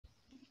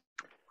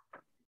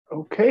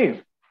Okay,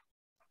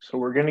 so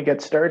we're going to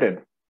get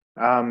started.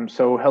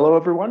 So hello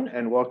everyone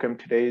and welcome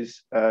to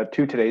today's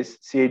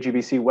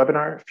CAGBC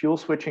webinar, Fuel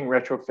Switching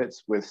Retrofits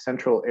with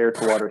Central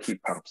Air-to-Water Heat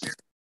Pumps.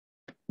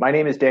 My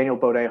name is Daniel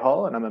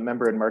Baudet-Hall and I'm a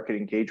Member and Market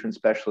Engagement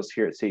Specialist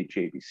here at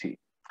CAGBC.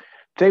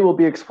 Today we'll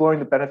be exploring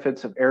the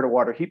benefits of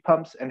air-to-water heat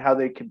pumps and how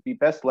they can be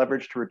best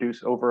leveraged to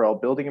reduce overall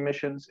building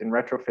emissions in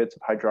retrofits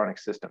of hydronic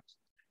systems.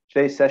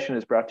 Today's session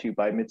is brought to you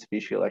by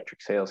Mitsubishi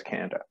Electric Sales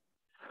Canada.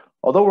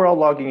 Although we're all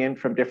logging in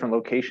from different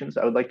locations,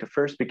 I would like to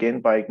first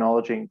begin by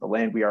acknowledging the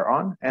land we are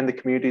on and the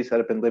communities that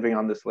have been living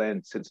on this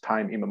land since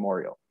time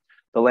immemorial.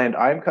 The land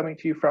I'm coming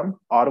to you from,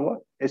 Ottawa,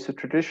 is the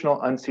traditional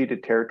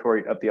unceded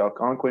territory of the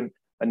Algonquin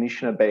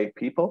Anishinaabe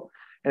people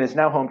and is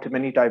now home to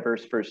many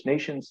diverse First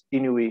Nations,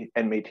 Inuit,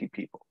 and Métis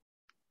people.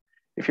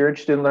 If you're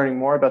interested in learning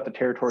more about the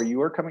territory you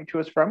are coming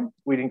to us from,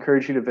 we'd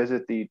encourage you to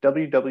visit the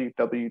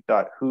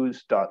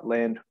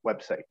www.whos.land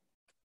website.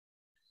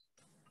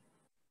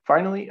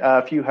 Finally,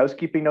 a few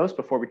housekeeping notes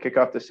before we kick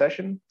off the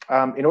session.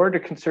 In order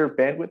to conserve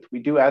bandwidth, we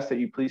do ask that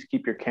you please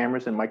keep your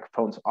cameras and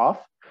microphones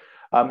off.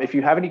 If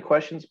you have any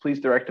questions, please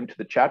direct them to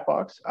the chat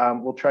box.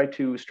 We'll try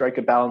to strike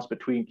a balance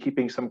between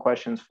keeping some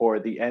questions for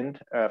the end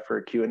for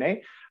a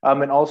Q&A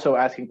and also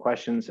asking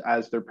questions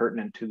as they're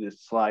pertinent to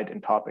this slide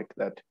and topic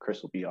that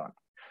Chris will be on.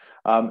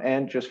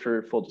 And just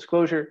for full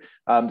disclosure,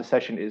 the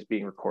session is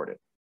being recorded.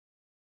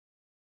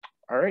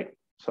 All right,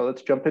 so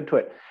let's jump into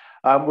it.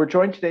 We're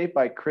joined today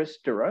by Chris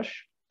DeRush,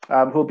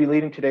 who will be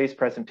leading today's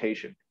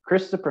presentation.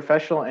 Chris is a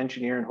professional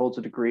engineer and holds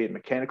a degree in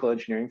mechanical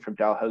engineering from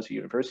Dalhousie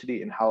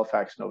University in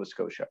Halifax, Nova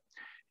Scotia.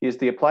 He is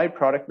the applied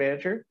product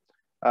manager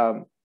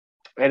and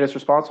is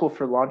responsible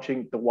for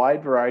launching the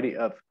wide variety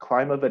of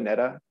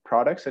Climaveneta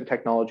products and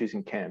technologies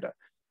in Canada,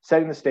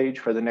 setting the stage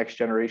for the next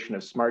generation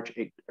of smart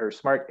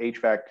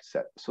HVAC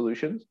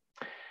solutions.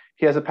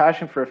 He has a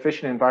passion for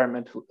efficient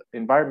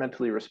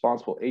environmentally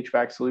responsible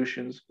HVAC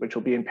solutions, which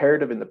will be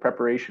imperative in the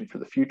preparation for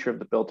the future of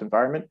the built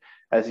environment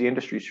as the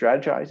industry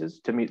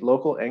strategizes to meet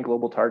local and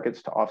global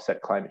targets to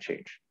offset climate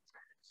change.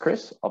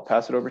 Chris, I'll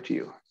pass it over to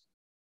you.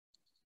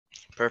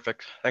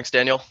 Perfect. Thanks,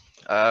 Daniel.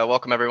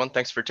 Welcome, everyone.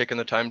 Thanks for taking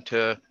the time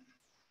to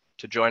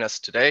join us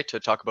today to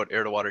talk about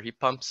air-to-water heat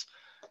pumps.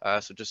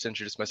 So just to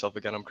introduce myself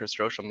again, I'm Chris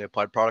Roche. I'm the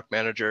Applied Product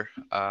Manager.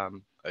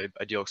 I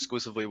deal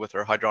exclusively with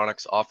our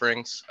hydronics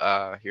offerings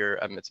here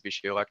at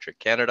Mitsubishi Electric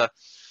Canada.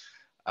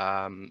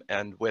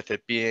 And with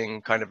it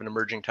being kind of an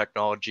emerging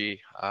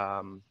technology,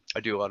 I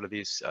do a lot of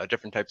these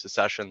different types of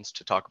sessions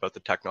to talk about the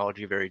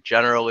technology very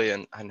generally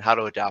and how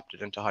to adapt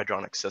it into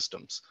hydronic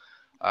systems.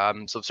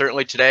 So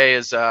certainly today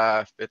is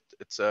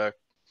it's a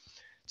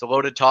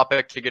loaded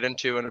topic to get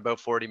into in about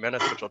 40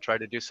 minutes, which I'll try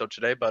to do so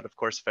today. But of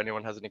course, if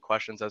anyone has any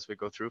questions as we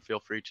go through, feel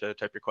free to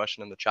type your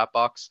question in the chat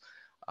box.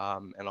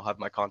 And I'll have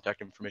my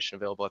contact information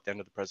available at the end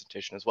of the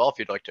presentation as well, if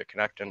you'd like to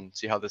connect and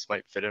see how this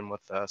might fit in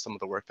with some of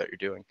the work that you're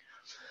doing.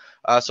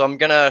 So I'm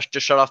gonna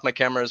just shut off my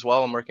camera as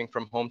well. I'm working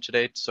from home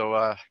today, so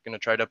I'm gonna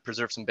try to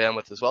preserve some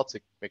bandwidth as well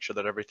to make sure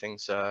that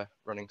everything's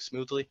running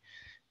smoothly.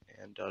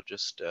 And I'll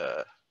just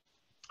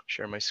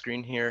share my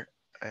screen here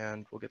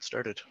and we'll get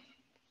started.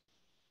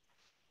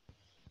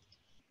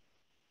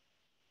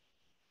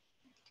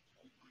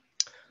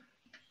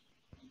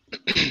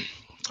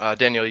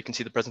 Daniel, you can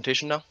see the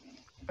presentation now?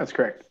 That's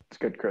correct. It's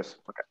good, Chris.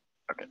 Okay,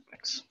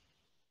 thanks.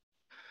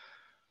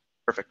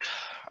 Perfect.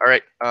 All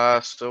right,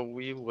 so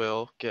we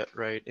will get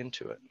right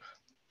into it.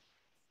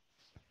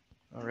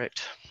 All right,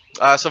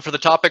 so for the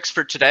topics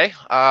for today,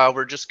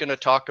 we're just going to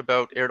talk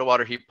about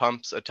air-to-water heat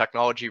pumps, a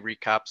technology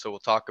recap. So we'll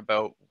talk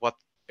about what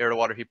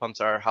air-to-water heat pumps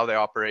are, how they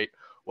operate,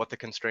 what the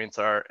constraints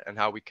are, and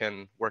how we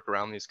can work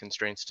around these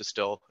constraints to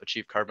still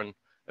achieve carbon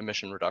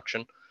emission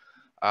reduction.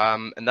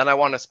 And then I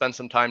want to spend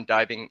some time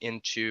diving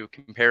into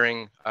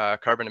comparing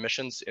carbon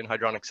emissions in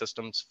hydronic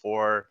systems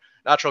for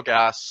natural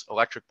gas,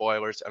 electric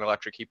boilers, and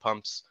electric heat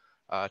pumps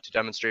to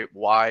demonstrate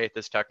why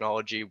this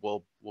technology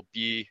will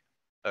be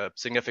a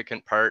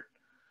significant part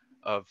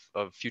of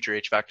future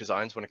HVAC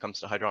designs when it comes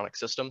to hydronic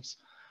systems.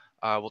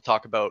 We'll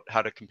talk about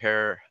how to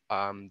compare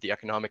the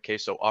economic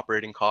case, so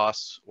operating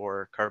costs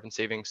or carbon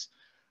savings.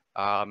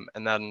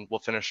 And then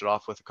we'll finish it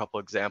off with a couple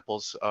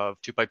examples of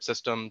two-pipe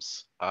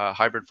systems,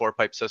 hybrid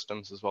four-pipe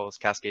systems, as well as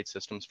cascade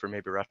systems for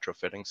maybe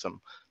retrofitting some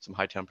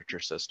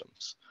high-temperature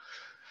systems.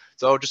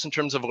 So just in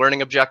terms of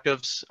learning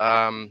objectives,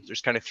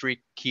 there's kind of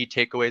three key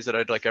takeaways that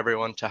I'd like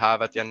everyone to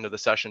have at the end of the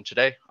session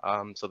today.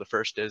 So the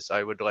first is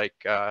I would like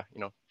to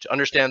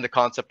understand the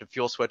concept of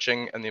fuel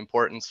switching and the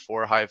importance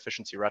for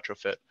high-efficiency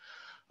retrofit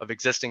of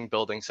existing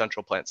building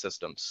central plant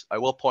systems. I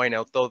will point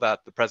out though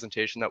that the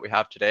presentation that we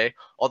have today,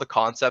 all the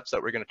concepts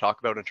that we're going to talk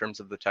about in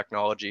terms of the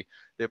technology,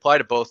 they apply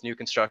to both new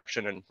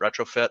construction and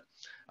retrofit.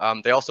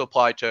 They also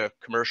apply to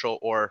commercial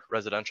or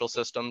residential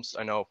systems.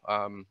 I know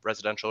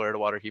residential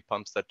air-to-water heat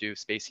pumps that do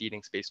space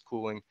heating, space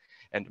cooling,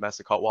 and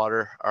domestic hot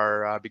water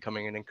are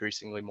becoming an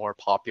increasingly more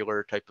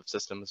popular type of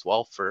system as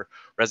well for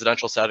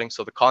residential settings.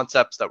 So the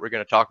concepts that we're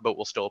going to talk about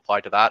will still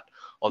apply to that,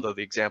 although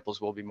the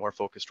examples will be more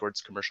focused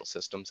towards commercial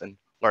systems and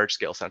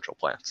large-scale central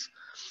plants.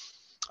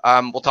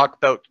 We'll talk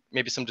about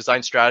maybe some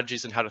design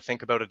strategies and how to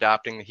think about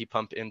adapting the heat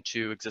pump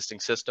into existing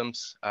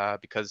systems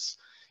because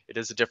it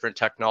is a different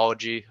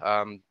technology.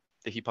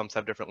 The heat pumps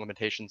have different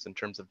limitations in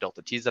terms of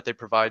delta T's that they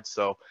provide.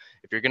 So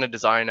if you're going to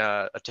design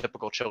a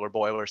typical chiller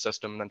boiler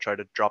system and then try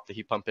to drop the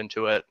heat pump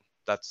into it,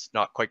 that's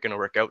not quite going to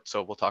work out.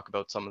 So we'll talk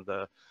about some of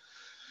the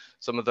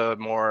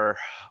more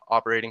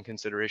operating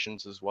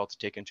considerations as well to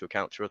take into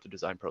account throughout the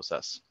design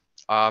process.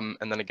 And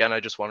then again,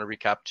 I just want to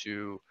recap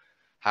to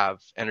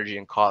have energy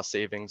and cost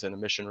savings and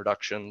emission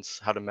reductions,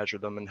 how to measure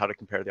them, and how to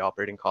compare the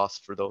operating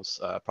costs for those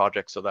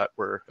projects so that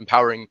we're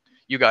empowering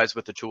you guys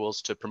with the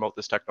tools to promote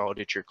this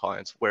technology to your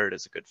clients where it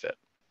is a good fit.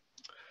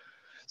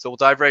 So we'll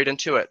dive right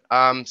into it.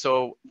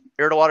 So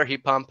air-to-water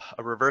heat pump,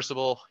 a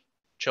reversible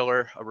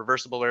chiller, a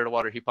reversible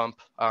air-to-water heat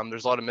pump.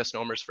 There's a lot of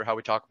misnomers for how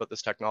we talk about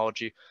this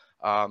technology.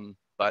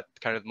 But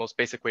kind of the most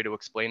basic way to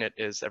explain it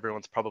is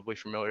everyone's probably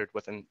familiar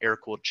with an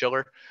air-cooled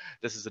chiller.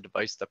 This is a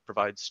device that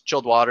provides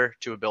chilled water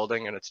to a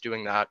building, and it's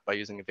doing that by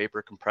using a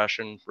vapor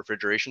compression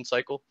refrigeration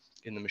cycle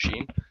in the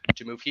machine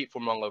to move heat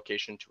from one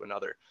location to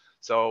another.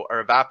 So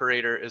our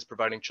evaporator is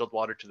providing chilled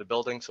water to the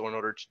building. So in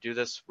order to do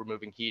this, we're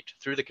moving heat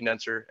through the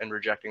condenser and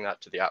rejecting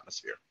that to the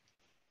atmosphere.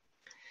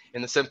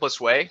 In the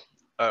simplest way,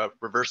 a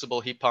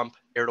reversible heat pump,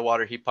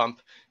 air-to-water heat pump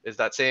is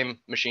that same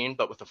machine,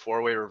 but with a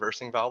four-way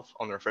reversing valve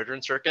on the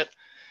refrigerant circuit.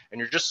 And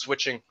you're just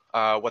switching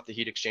what the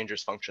heat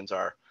exchangers functions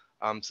are.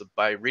 So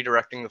by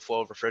redirecting the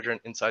flow of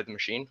refrigerant inside the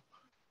machine,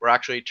 we're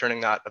actually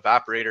turning that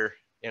evaporator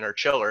in our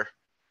chiller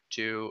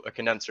to a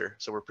condenser.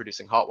 So we're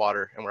producing hot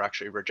water and we're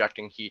actually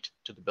rejecting heat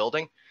to the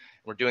building.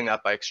 And we're doing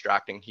that by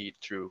extracting heat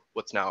through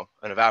what's now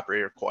an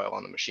evaporator coil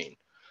on the machine.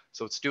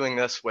 So it's doing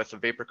this with a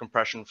vapor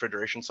compression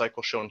refrigeration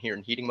cycle shown here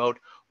in heating mode,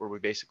 where we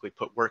basically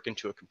put work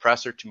into a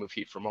compressor to move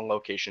heat from one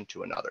location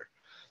to another.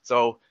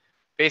 So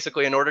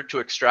basically, in order to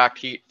extract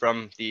heat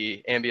from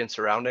the ambient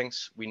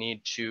surroundings, we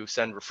need to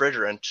send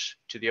refrigerant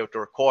to the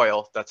outdoor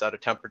coil that's at a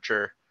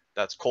temperature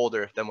that's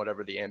colder than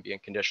whatever the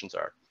ambient conditions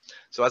are.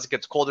 So as it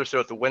gets colder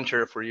throughout the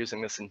winter, if we're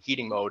using this in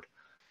heating mode,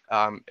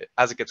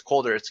 as it gets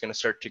colder, it's going to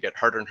start to get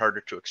harder and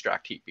harder to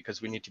extract heat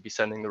because we need to be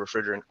sending the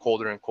refrigerant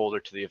colder and colder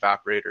to the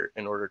evaporator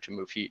in order to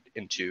move heat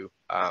into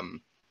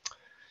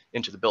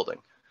the building.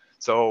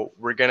 So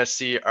we're going to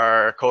see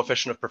our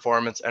coefficient of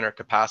performance and our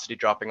capacity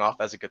dropping off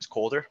as it gets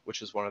colder,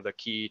 which is one of the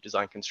key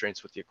design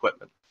constraints with the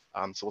equipment.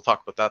 So we'll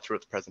talk about that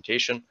throughout the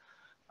presentation.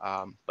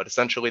 But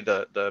essentially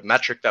the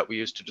metric that we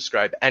use to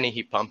describe any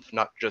heat pump,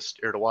 not just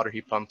air-to-water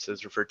heat pumps,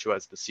 is referred to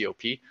as the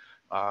COP,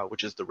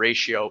 which is the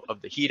ratio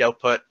of the heat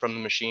output from the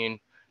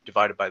machine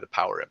divided by the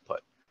power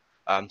input.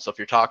 So if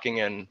you're talking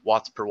in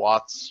watts per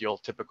watts, you'll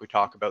typically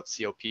talk about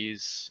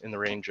COPs in the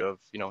range of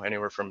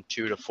anywhere from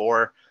 2 to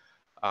 4.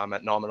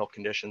 At nominal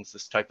conditions,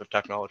 this type of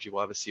technology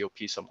will have a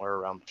COP somewhere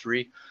around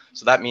 3.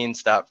 So that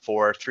means that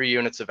for 3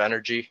 units of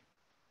energy,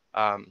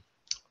 for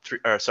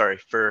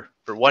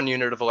 1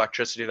 unit of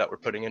electricity that we're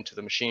putting into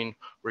the machine,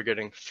 we're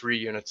getting 3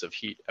 units of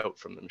heat out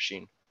from the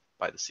machine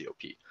by the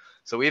COP.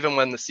 So even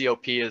when the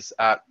COP is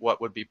at what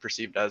would be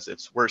perceived as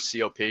its worst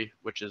COP,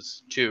 which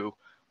is 2,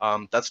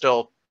 that's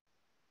still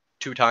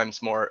 2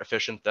 times more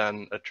efficient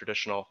than a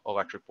traditional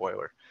electric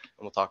boiler.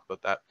 And we'll talk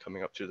about that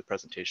coming up through the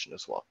presentation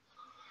as well.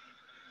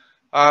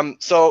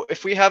 So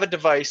if we have a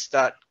device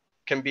that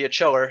can be a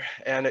chiller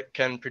and it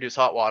can produce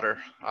hot water,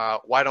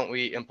 why don't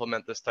we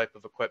implement this type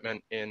of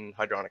equipment in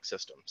hydronic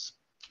systems?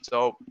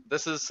 So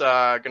this is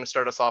going to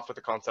start us off with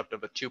the concept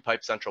of a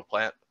 2-pipe central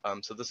plant.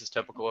 So this is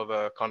typical of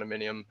a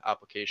condominium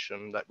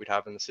application that we'd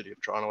have in the city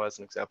of Toronto as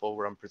an example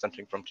where I'm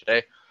presenting from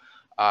today.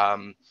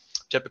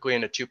 Typically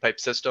in a 2-pipe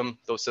system,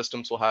 those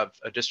systems will have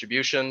a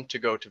distribution to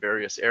go to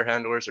various air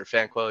handlers or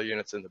fan coil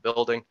units in the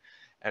building.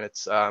 And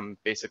it's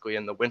basically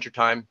in the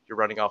wintertime, you're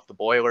running off the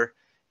boiler.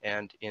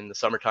 And in the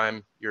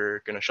summertime, you're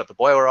going to shut the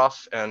boiler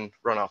off and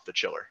run off the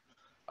chiller.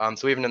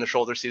 So even in the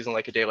shoulder season,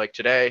 like a day like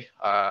today,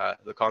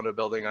 the condo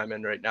building I'm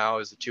in right now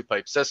is a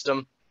 2-pipe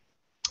system.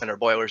 And our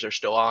boilers are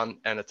still on.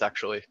 And it's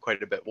actually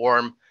quite a bit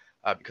warm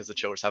because the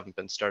chillers haven't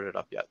been started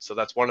up yet. So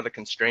that's one of the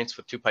constraints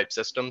with 2-pipe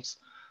systems.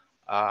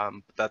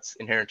 That's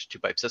inherent to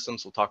 2-pipe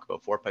systems. We'll talk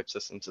about 4-pipe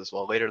systems as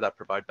well later that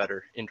provide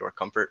better indoor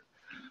comfort.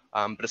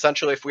 But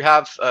essentially, if we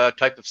have a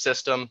type of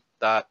system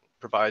that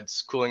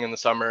provides cooling in the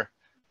summer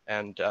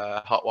and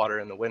hot water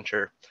in the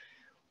winter,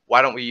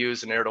 why don't we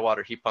use an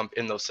air-to-water heat pump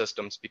in those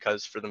systems?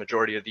 Because for the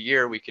majority of the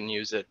year, we can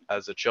use it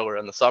as a chiller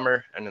in the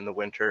summer, and in the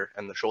winter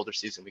and the shoulder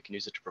season, we can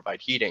use it to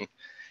provide heating.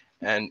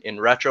 And in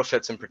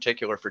retrofits in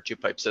particular for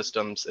 2-pipe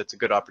systems, it's a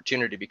good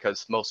opportunity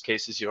because most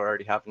cases you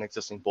already have an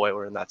existing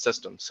boiler in that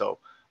system. So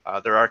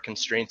there are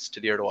constraints to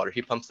the air-to-water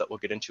heat pumps that we'll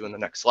get into in the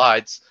next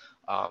slides.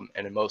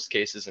 And in most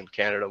cases in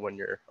Canada, when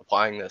you're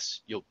applying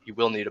this, you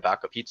will need a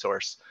backup heat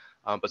source.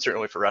 But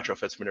certainly for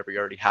retrofits, whenever you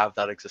already have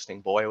that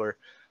existing boiler,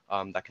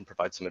 that can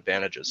provide some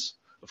advantages.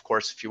 Of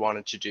course, if you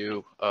wanted to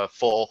do a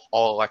full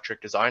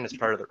all-electric design as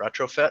part of the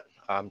retrofit,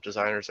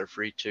 designers are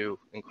free to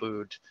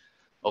include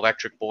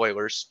electric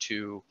boilers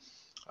to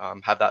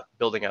have that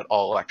building at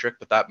all electric,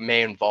 but that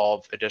may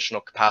involve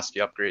additional capacity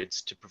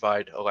upgrades to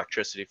provide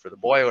electricity for the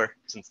boiler,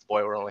 since the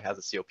boiler only has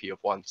a COP of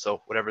 1.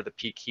 So whatever the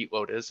peak heat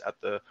load is at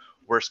the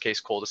worst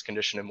case coldest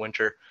condition in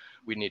winter,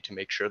 we need to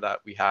make sure that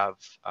we have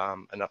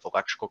enough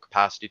electrical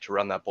capacity to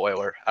run that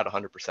boiler at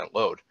 100%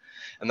 load.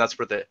 And that's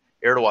where the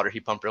air-to-water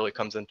heat pump really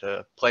comes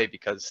into play,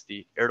 because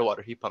the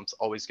air-to-water heat pump is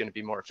always going to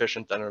be more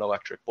efficient than an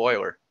electric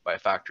boiler by a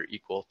factor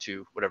equal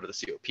to whatever the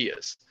COP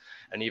is.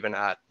 And even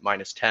at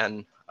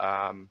 -10,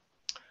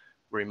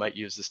 where you might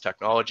use this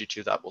technology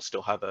to, that will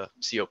still have a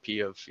COP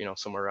of,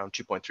 somewhere around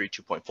 2.3,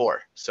 2.4.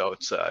 So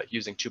it's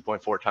using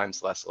 2.4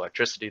 times less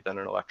electricity than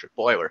an electric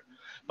boiler.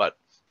 But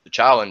the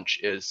challenge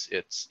is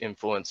it's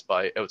influenced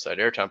by outside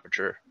air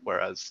temperature,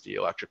 whereas the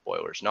electric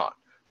boiler is not.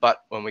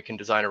 But when we can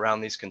design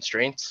around these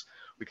constraints,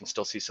 we can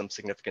still see some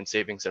significant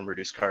savings and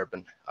reduce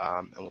carbon.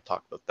 And we'll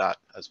talk about that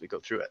as we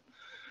go through it.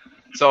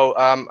 So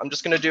I'm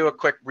just going to do a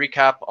quick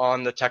recap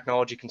on the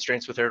technology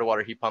constraints with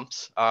air-to-water heat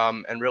pumps.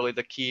 And really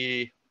the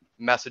key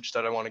message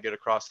that I want to get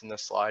across in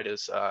this slide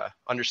is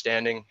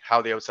understanding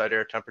how the outside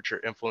air temperature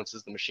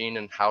influences the machine,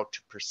 and how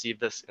to perceive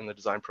this in the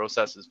design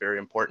process is very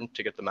important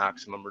to get the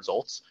maximum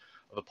results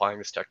of applying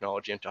this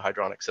technology into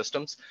hydronic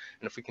systems.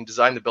 And if we can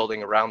design the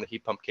building around the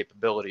heat pump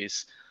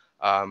capabilities,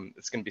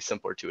 it's going to be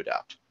simpler to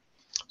adapt.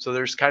 So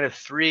there's kind of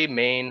three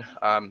main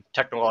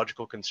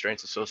technological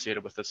constraints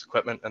associated with this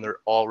equipment, and they're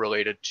all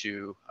related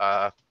to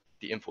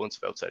the influence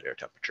of outside air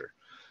temperature.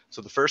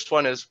 So the first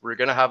one is we're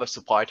going to have a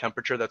supply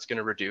temperature that's going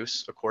to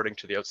reduce according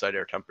to the outside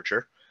air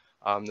temperature.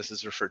 This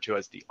is referred to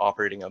as the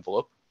operating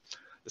envelope.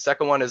 The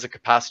second one is a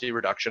capacity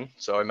reduction.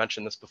 So I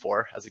mentioned this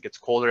before, as it gets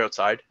colder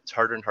outside, it's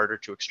harder and harder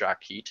to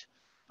extract heat.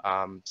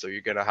 So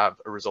you're going to have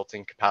a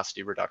resulting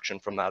capacity reduction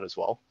from that as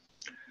well.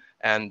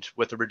 And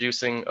with the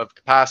reducing of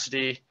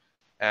capacity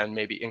and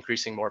maybe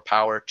increasing more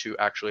power to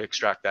actually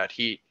extract that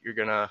heat, you're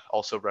going to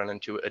also run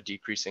into a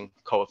decreasing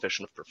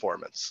coefficient of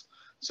performance.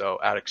 So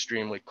at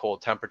extremely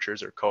cold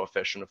temperatures, our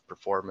coefficient of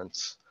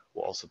performance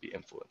will also be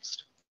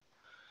influenced.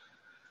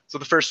 So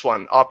the first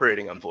one,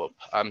 operating envelope.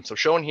 So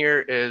shown here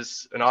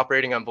is an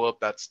operating envelope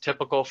that's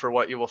typical for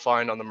what you will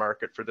find on the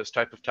market for this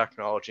type of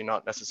technology,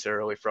 not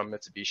necessarily from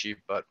Mitsubishi,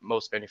 but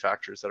most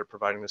manufacturers that are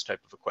providing this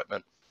type of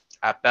equipment.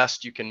 At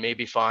best, you can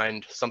maybe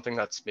find something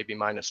that's maybe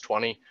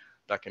 -20,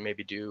 that can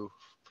maybe do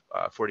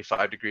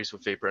 45 degrees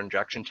with vapor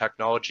injection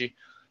technology.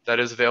 That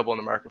is available in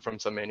the market from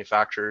some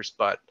manufacturers,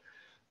 but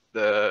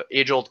the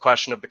age-old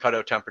question of the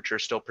cutout temperature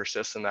still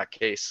persists in that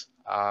case.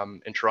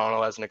 In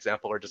Toronto, as an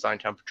example, our design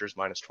temperature is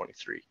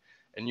 -23.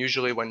 And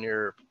usually when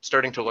you're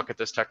starting to look at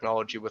this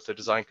technology with a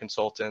design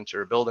consultant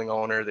or a building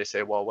owner, they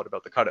say, well, what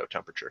about the cutout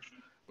temperature?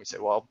 We say,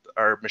 well,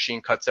 our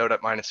machine cuts out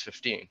at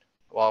 -15.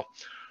 Well,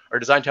 our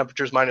design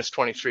temperature is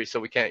 -23,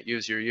 so we can't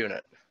use your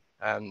unit.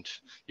 And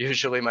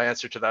usually my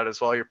answer to that is,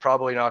 well, you're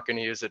probably not going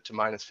to use it to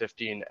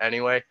 -15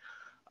 anyway.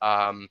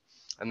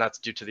 And that's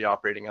due to the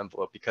operating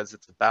envelope, because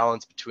it's a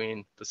balance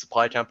between the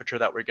supply temperature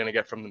that we're going to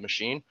get from the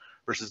machine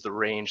versus the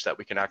range that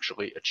we can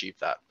actually achieve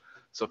that.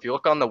 So if you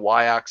look on the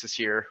y-axis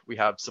here, we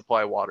have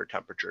supply water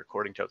temperature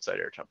according to outside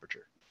air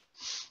temperature.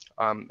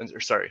 On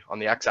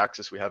the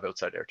x-axis, we have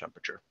outside air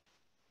temperature.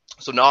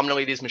 So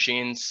nominally, these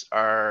machines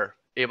are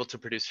able to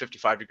produce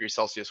 55 degrees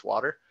Celsius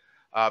water.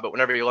 But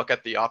whenever you look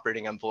at the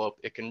operating envelope,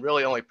 it can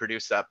really only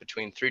produce that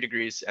between 3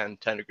 degrees and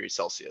 10 degrees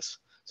Celsius.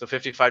 So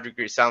 55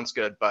 degrees sounds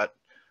good, but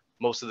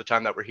most of the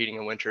time that we're heating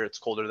in winter, it's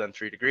colder than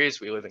 3 degrees.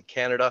 We live in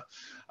Canada.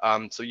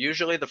 So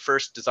usually the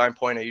first design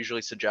point I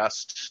usually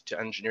suggest to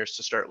engineers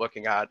to start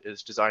looking at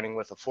is designing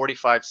with a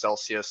 45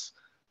 Celsius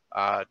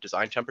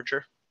design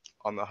temperature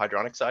on the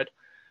hydronic side.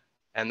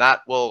 And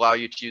that will allow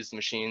you to use the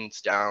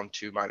machines down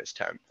to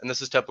 -10. And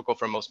this is typical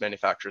for most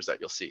manufacturers that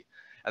you'll see.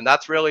 And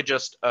that's really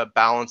just a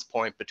balance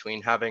point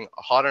between having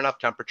a hot enough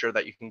temperature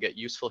that you can get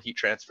useful heat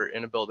transfer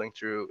in a building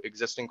through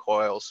existing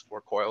coils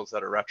or coils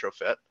that are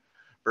retrofit,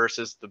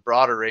 versus the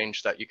broader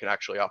range that you can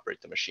actually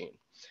operate the machine.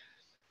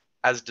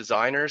 As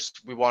designers,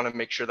 we want to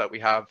make sure that we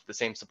have the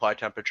same supply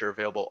temperature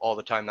available all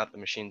the time that the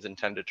machine's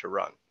intended to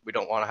run. We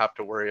don't want to have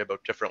to worry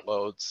about different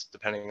loads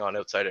depending on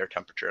outside air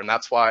temperature. And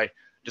that's why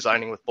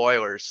designing with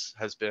boilers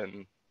has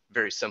been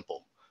very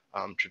simple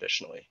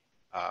traditionally.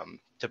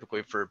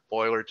 Typically for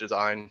boiler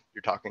design,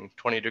 you're talking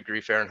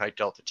 20 Fahrenheit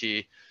delta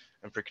T,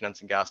 and for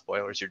condensing gas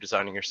boilers, you're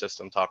designing your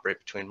system to operate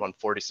between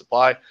 140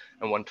 supply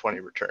and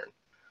 120 return.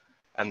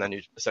 And then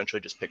you essentially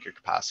just pick your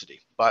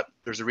capacity. But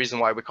there's a reason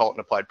why we call it an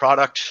applied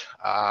product.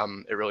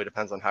 It really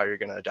depends on how you're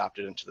going to adapt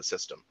it into the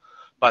system.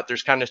 But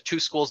there's kind of two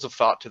schools of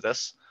thought to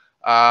this.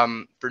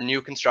 For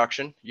new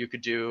construction, you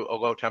could do a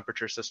low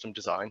temperature system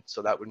design.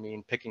 So that would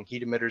mean picking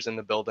heat emitters in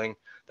the building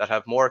that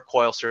have more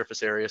coil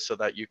surface area so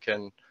that you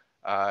can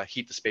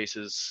heat the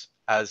spaces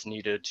as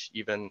needed,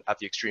 even at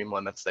the extreme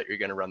limits that you're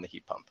going to run the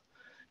heat pump.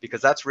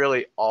 Because that's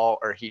really all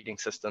our heating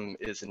system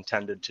is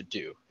intended to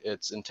do.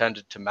 It's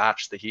intended to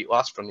match the heat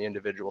loss from the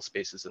individual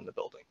spaces in the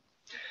building.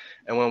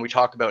 And when we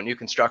talk about new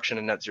construction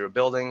and net zero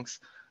buildings,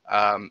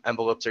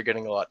 envelopes are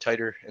getting a lot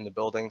tighter in the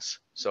buildings.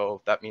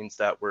 So that means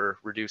that we're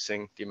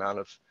reducing the amount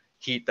of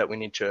heat that we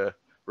need to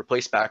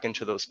replace back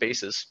into those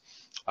spaces,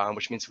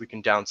 which means we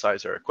can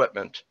downsize our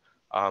equipment.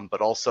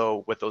 But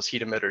also with those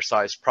heat emitters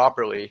sized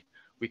properly,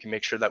 we can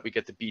make sure that we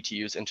get the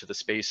BTUs into the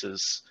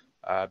spaces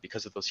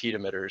because of those heat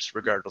emitters,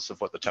 regardless of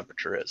what the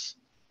temperature is.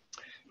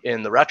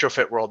 In the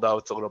retrofit world, though,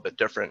 it's a little bit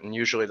different. And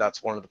usually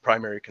that's one of the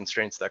primary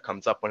constraints that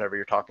comes up whenever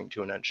you're talking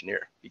to an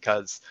engineer,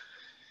 because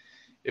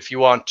if you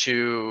want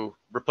to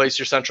replace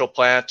your central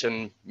plant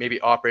and maybe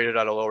operate it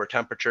at a lower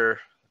temperature,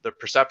 the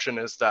perception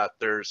is that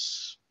the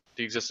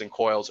existing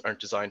coils aren't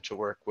designed to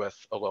work with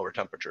a lower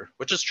temperature,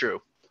 which is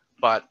true.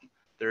 But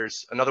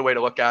there's another way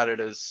to look at it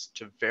is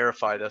to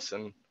verify this.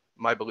 And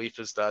my belief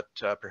is that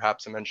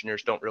perhaps some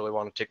engineers don't really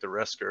want to take the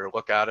risk or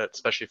look at it,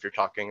 especially if you're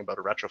talking about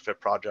a retrofit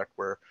project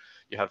where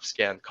you have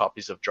scanned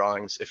copies of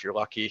drawings, if you're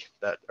lucky,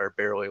 that are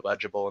barely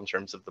legible in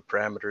terms of the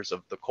parameters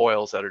of the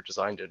coils that are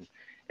designed in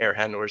air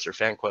handlers or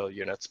fan coil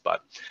units.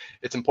 But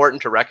it's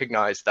important to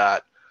recognize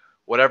that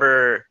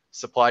whatever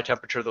supply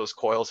temperature those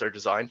coils are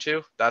designed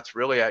to, that's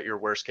really at your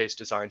worst case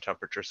design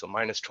temperature. So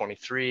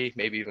 -23,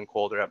 maybe even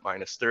colder at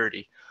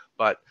 -30.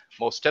 But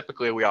most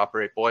typically we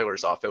operate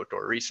boilers off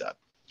outdoor reset.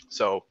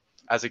 So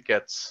as it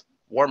gets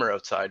warmer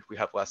outside, we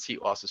have less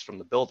heat losses from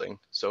the building.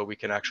 So we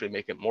can actually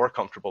make it more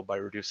comfortable by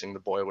reducing the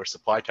boiler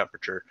supply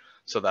temperature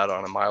so that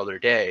on a milder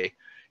day,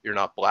 you're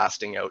not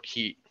blasting out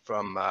heat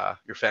from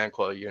your fan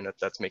coil unit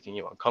that's making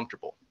you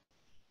uncomfortable.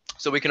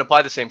 So we can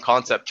apply the same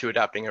concept to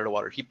adapting air to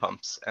water heat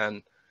pumps.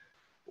 And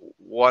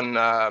one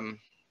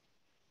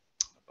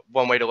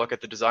way to look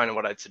at the design and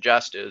what I'd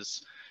suggest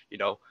is,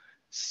 for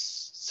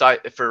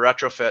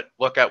retrofit,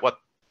 look at what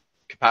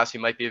capacity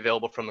might be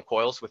available from the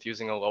coils with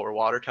using a lower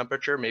water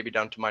temperature, maybe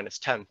down to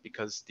 -10,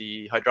 because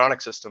the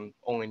hydronic system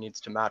only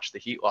needs to match the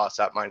heat loss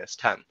at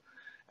 -10.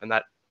 And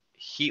that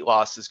heat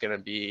loss is going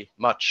to be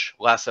much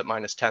less at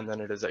 -10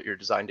 than it is at your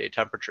design day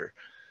temperature.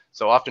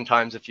 So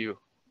oftentimes, if you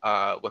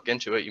look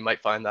into it, you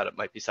might find that it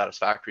might be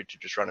satisfactory to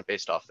just run it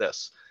based off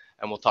this.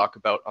 And we'll talk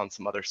about on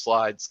some other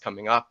slides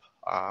coming up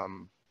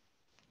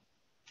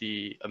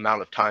the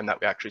amount of time that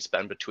we actually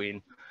spend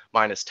between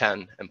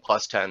 -10 and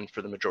 +10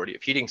 for the majority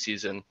of heating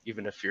season.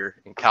 Even if you're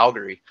in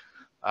Calgary,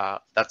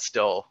 that's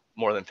still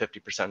more than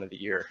 50% of the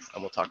year,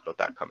 and we'll talk about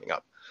that coming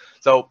up.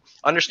 So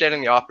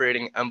understanding the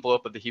operating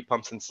envelope of the heat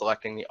pumps and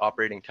selecting the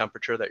operating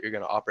temperature that you're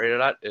going to operate it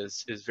at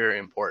is very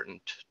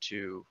important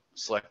to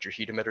select your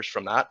heat emitters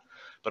from that.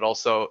 But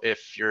also,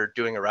 if you're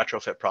doing a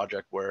retrofit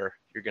project where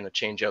you're going to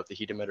change out the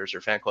heat emitters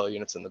or fan coil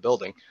units in the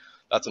building,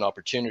 that's an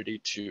opportunity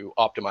to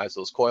optimize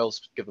those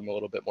coils, give them a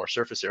little bit more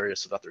surface area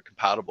so that they're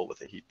compatible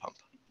with a heat pump.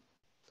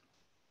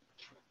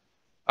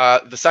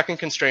 The second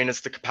constraint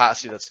is the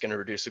capacity that's going to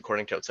reduce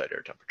according to outside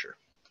air temperature.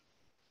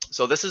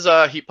 So this is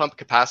a heat pump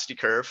capacity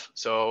curve.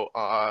 So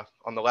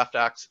on the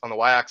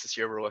y-axis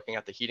here, we're looking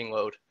at the heating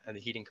load and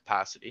the heating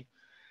capacity.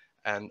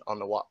 And on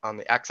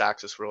the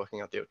x-axis, we're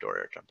looking at the outdoor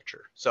air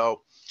temperature.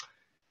 So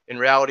in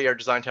reality, our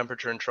design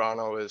temperature in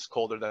Toronto is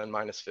colder than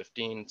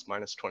 -15, it's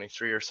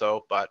 -23 or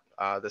so, but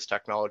this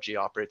technology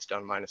operates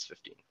down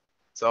 -15.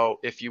 So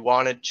if you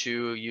wanted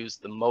to use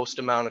the most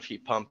amount of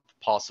heat pump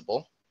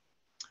possible,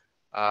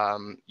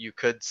 you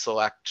could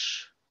select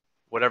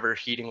whatever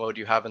heating load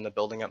you have in the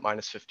building at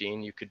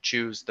 -15. You could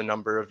choose the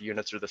number of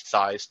units or the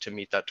size to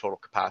meet that total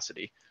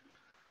capacity.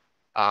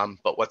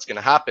 But what's going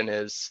to happen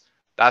is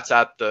that's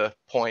at the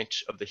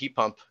point of the heat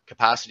pump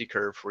capacity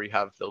curve where you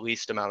have the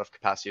least amount of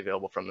capacity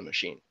available from the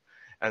machine.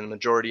 And the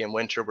majority in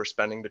winter, we're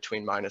spending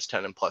between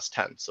 -10 and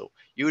 +10. So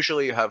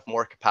usually you have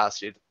more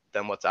capacity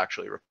than what's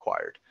actually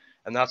required.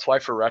 And that's why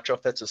for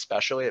retrofits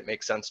especially, it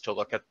makes sense to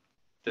look at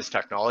this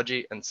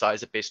technology and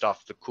size it based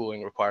off the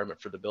cooling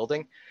requirement for the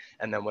building.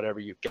 And then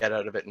whatever you get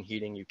out of it in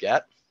heating, you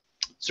get.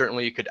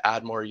 Certainly you could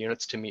add more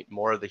units to meet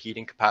more of the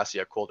heating capacity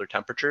at colder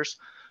temperatures,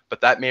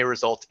 but that may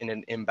result in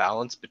an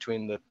imbalance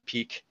between the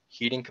peak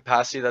heating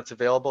capacity that's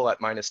available at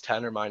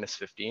 -10 or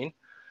 -15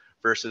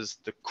 versus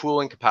the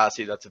cooling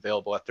capacity that's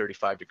available at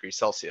 35 degrees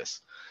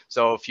Celsius.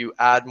 So if you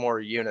add more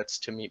units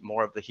to meet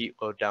more of the heat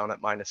load down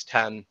at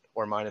 -10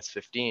 or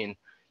 -15,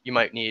 you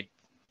might need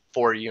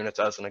 4 units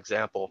as an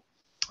example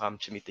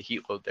to meet the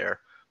heat load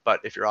there.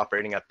 But if you're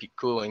operating at peak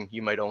cooling,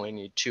 you might only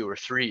need 2 or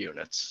 3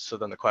 units. So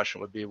then the question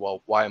would be,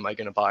 well, why am I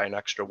going to buy an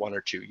extra 1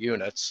 or 2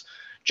 units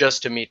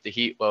just to meet the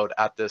heat load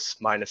at this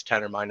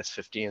 -10 or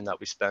 -15 that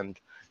we spend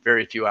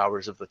very few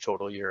hours of the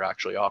total year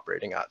actually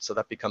operating at? So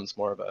that becomes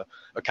more of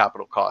a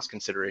capital cost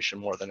consideration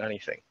more than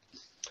anything.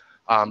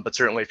 But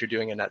certainly if you're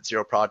doing a net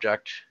zero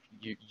project,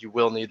 you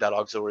will need that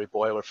auxiliary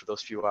boiler for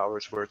those few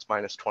hours where it's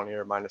 -20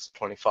 or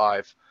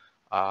 -25,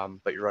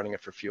 but you're running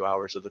it for a few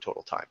hours of the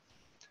total time.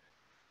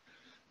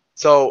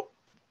 So,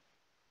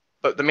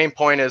 but the main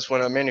point is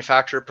when a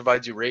manufacturer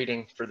provides you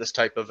rating for this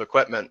type of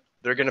equipment,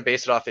 they're going to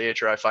base it off the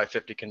AHRI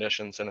 550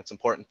 conditions, and it's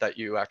important that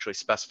you actually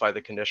specify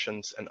the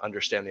conditions and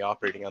understand the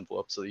operating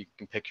envelope so that you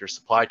can pick your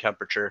supply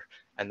temperature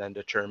and then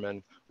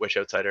determine which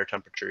outside air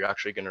temperature you're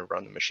actually going to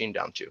run the machine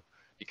down to.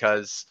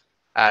 Because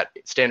at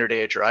standard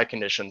AHRI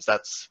conditions,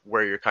 that's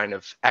where you're kind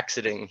of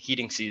exiting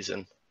heating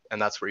season,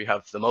 and that's where you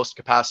have the most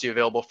capacity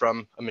available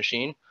from a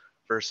machine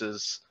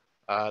versus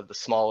the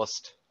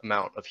smallest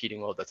amount of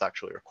heating load that's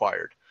actually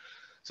required.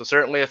 So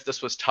certainly if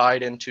this was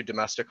tied into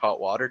domestic hot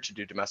water to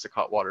do domestic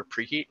hot water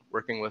preheat,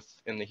 working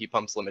within the heat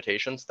pump's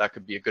limitations, that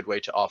could be a good way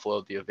to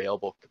offload the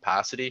available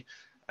capacity.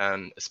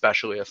 And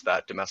especially if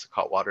that domestic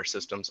hot water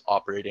system's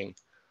operating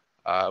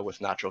with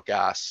natural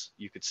gas,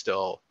 you could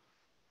still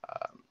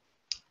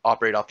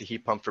operate off the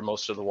heat pump for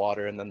most of the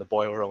water, and then the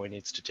boiler only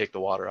needs to take the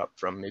water up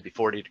from maybe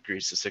 40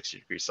 degrees to 60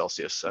 degrees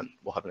Celsius. And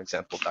we'll have an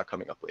example of that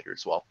coming up later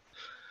as well.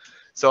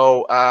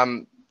 So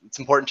it's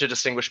important to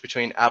distinguish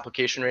between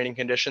application rating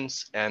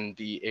conditions and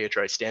the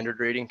AHRI standard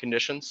rating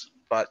conditions.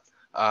 But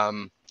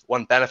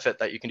one benefit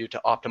that you can do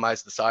to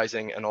optimize the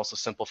sizing and also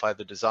simplify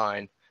the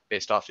design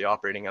based off the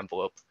operating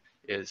envelope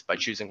is by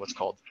choosing what's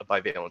called a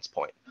bivalence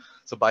point.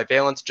 So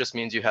bivalence just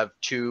means you have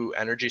two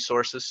energy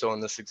sources. So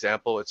in this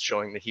example, it's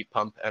showing the heat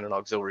pump and an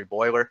auxiliary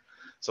boiler.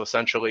 So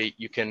essentially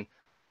you can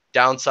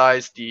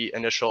downsize the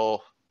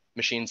initial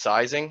machine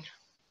sizing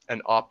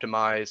and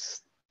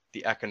optimize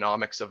the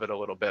economics of it a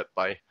little bit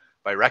by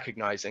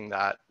recognizing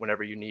that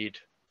whenever you need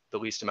the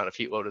least amount of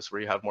heat load is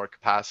where you have more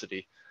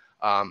capacity.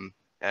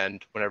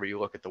 And whenever you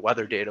look at the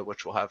weather data,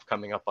 which we'll have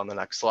coming up on the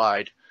next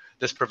slide,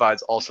 this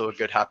provides also a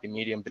good happy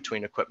medium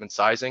between equipment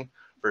sizing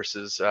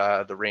versus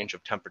the range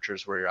of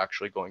temperatures where you're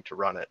actually going to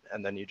run it.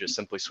 And then you just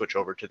simply switch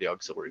over to the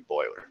auxiliary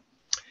boiler.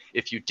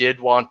 If you did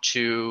want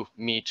to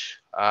meet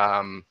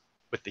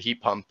with the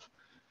heat pump,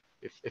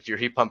 if your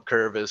heat pump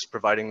curve is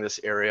providing this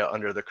area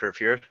under the curve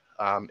here,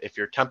 if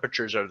your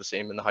temperatures are the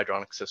same in the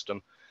hydronic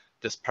system,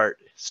 this part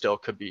still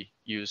could be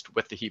used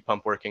with the heat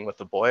pump working with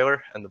the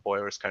boiler, and the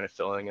boiler is kind of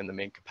filling in the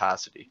main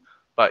capacity.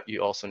 But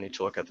you also need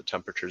to look at the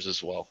temperatures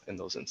as well in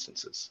those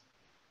instances.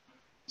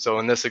 So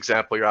in this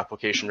example, your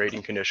application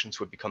rating conditions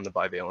would become the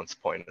bivalence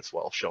point as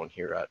well, shown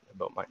here at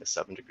about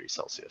 -7 degrees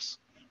Celsius.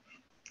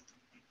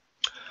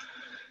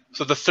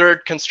 So the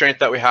third constraint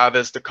that we have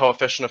is the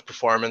coefficient of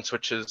performance,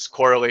 which is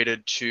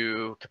correlated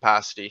to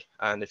capacity.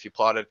 And if you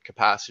plotted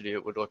capacity,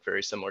 it would look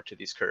very similar to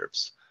these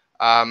curves.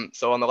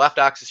 So on the left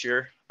axis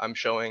here, I'm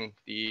showing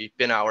the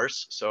bin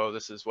hours. So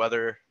this is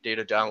weather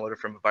data downloaded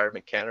from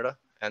Environment Canada.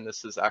 And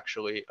this is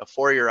actually a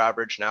 4-year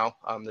average now.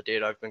 The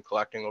data I've been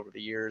collecting over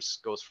the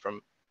years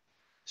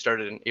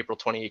started in April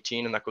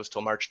 2018, and that goes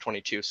till March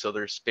 22. So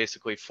there's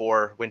basically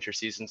 4 winter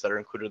seasons that are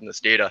included in this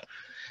data.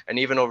 And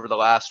even over the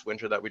last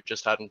winter that we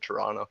just had in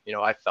Toronto,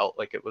 I felt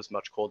like it was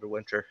much colder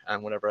winter.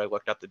 And whenever I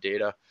looked at the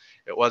data,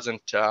 it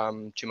wasn't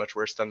too much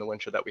worse than the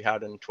winter that we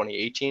had in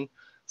 2018.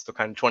 So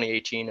kind of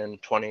 2018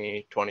 and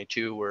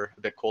 2022 were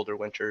a bit colder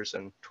winters,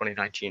 and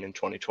 2019 and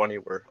 2020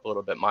 were a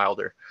little bit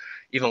milder.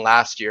 Even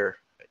last year,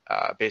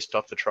 based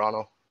off the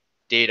Toronto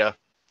data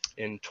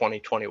in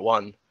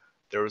 2021,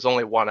 there was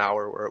only 1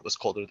 hour where it was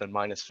colder than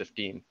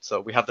 -15. So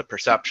we have the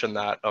perception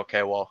that,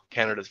 okay, well,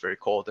 Canada's very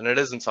cold, and it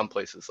is in some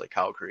places like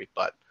Calgary,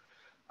 but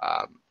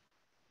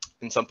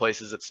in some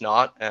places it's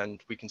not,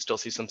 and we can still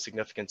see some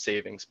significant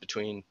savings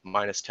between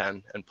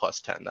 -10 and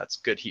 +10. That's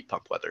good heat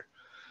pump weather.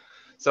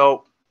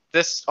 So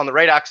this, on the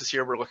right axis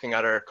here, we're looking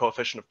at our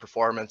coefficient of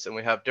performance, and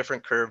we have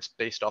different curves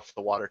based off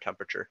the water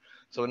temperature.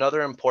 So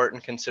another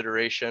important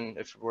consideration,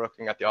 if we're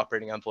looking at the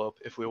operating envelope,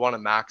 if we want to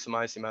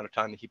maximize the amount of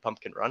time the heat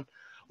pump can run,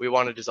 we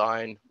want to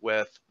design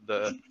with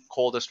the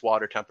coldest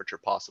water temperature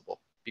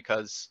possible,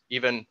 because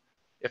even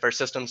if our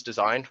system's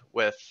designed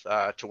with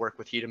to work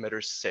with heat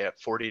emitters, say at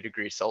 40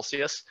 degrees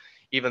Celsius,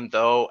 even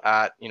though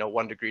at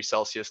 1 degree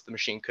Celsius the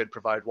machine could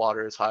provide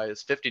water as high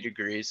as 50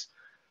 degrees,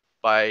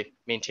 by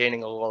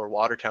maintaining a lower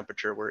water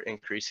temperature, we're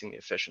increasing the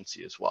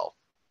efficiency as well.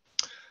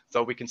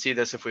 So we can see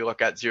this if we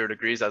look at 0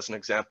 degrees as an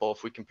example.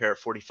 If we compare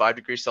 45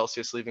 degrees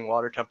Celsius leaving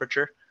water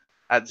temperature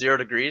at 0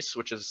 degrees,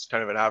 which is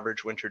kind of an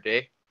average winter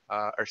day,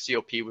 our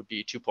COP would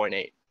be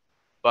 2.8.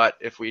 But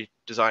if we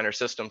design our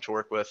system to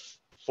work with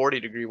 40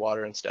 degree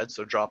water instead,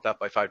 so drop that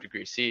by 5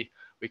 degrees C,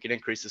 we can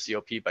increase the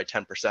COP by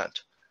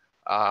 10%.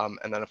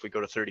 And then if we go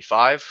to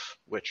 35,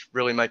 which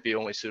really might be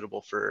only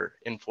suitable for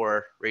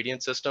in-floor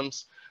radiant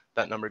systems,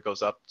 that number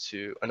goes up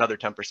to another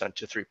 10%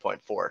 to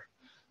 3.4.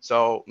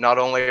 So not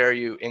only are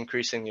you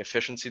increasing the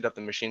efficiency that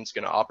the machine's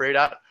going to operate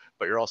at,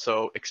 but you're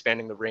also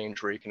expanding the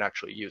range where you can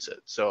actually use it.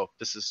 So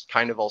this is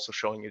kind of also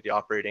showing you the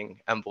operating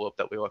envelope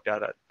that we looked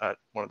at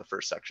one of the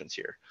first sections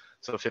here.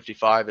 So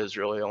 55 is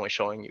really only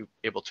showing you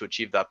able to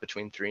achieve that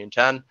between 3 and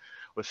 10.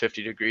 With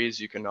 50 degrees,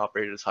 you can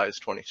operate as high as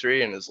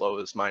 23 and as low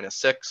as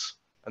 -6.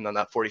 And then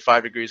that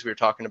 45 degrees we were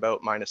talking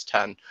about,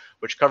 -10,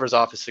 which covers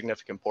off a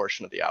significant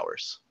portion of the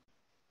hours.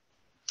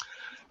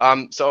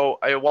 So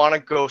I want to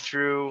go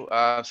through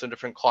some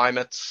different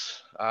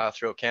climates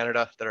throughout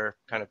Canada that are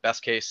kind of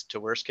best case to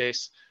worst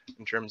case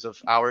in terms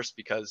of hours,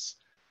 because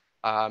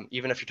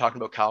even if you're talking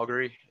about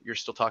Calgary, you're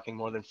still talking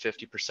more than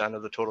 50%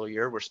 of the total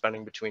year. We're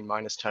spending between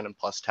 -10 and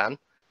 +10.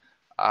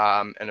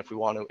 And if we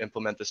want to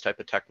implement this type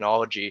of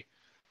technology,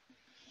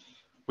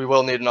 we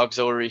will need an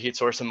auxiliary heat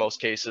source in most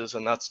cases,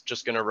 and that's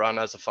just going to run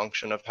as a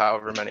function of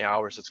however many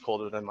hours it's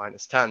colder than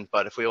 -10.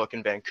 But if we look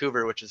in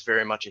Vancouver, which is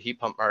very much a heat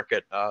pump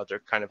market, they're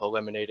kind of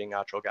eliminating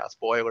natural gas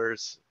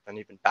boilers and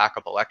even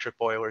backup electric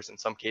boilers in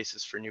some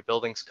cases for new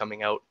buildings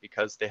coming out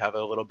because they have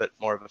a little bit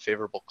more of a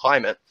favorable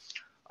climate.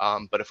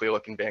 But if we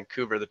look in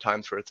Vancouver, the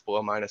times where it's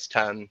below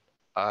 -10,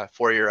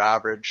 4-year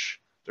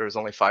average, there was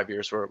only 5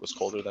 years where it was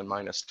colder than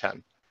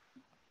 -10.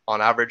 On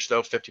average,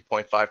 though,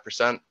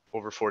 50.5%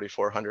 over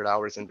 4,400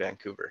 hours in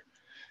Vancouver.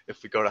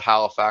 If we go to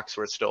Halifax,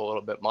 where it's still a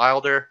little bit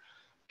milder,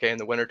 okay, in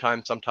the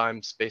wintertime,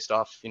 sometimes based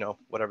off,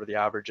 whatever the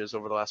average is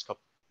over the last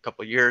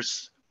couple of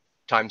years,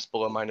 times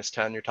below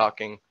 -10, you're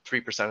talking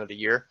 3% of the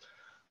year,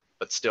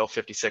 but still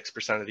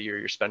 56% of the year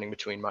you're spending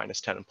between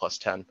 -10 and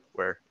 +10,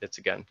 where it's,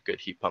 again, good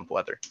heat pump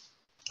weather.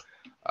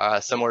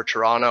 Similar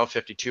Toronto,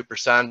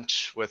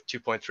 52% with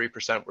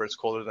 2.3% where it's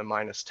colder than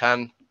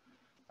 -10.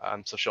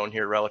 So shown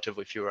here,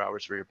 relatively fewer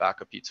hours where your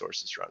backup heat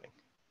source is running.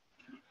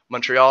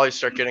 Montreal, you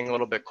start getting a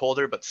little bit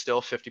colder, but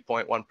still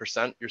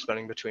 50.1%. You're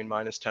spending between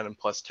 -10 and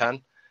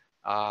 +10.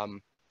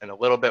 And a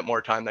little bit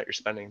more time that you're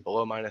spending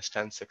below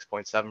 -10,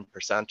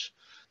 6.7%.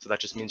 So that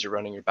just means you're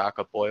running your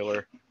backup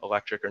boiler,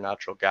 electric or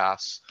natural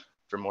gas,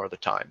 for more of the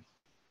time.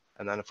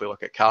 And then if we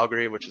look at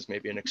Calgary, which is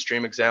maybe an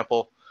extreme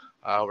example,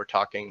 we're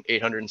talking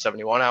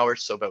 871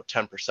 hours, so about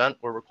 10%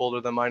 where we're colder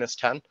than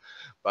 -10,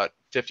 but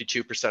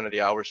 52% of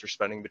the hours we're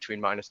spending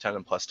between -10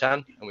 and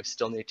 +10, and we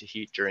still need to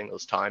heat during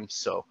those times.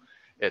 So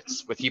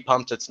it's, with heat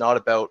pumps, it's not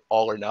about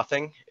all or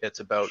nothing. It's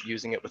about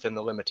using it within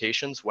the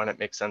limitations when it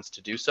makes sense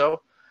to do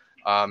so,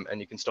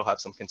 and you can still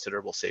have some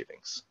considerable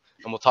savings.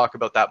 And we'll talk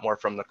about that more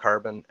from the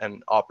carbon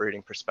and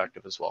operating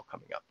perspective as well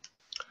coming up.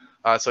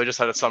 So I just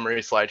had a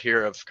summary slide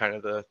here of kind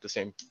of the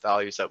same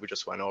values that we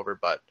just went over,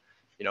 but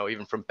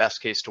even from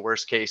best case to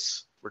worst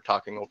case, we're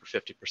talking over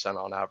 50%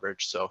 on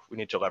average. So we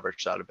need to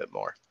leverage that a bit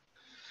more.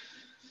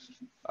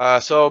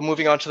 So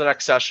moving on to the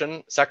next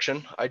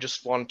section, I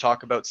just want to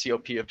talk about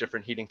COP of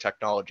different heating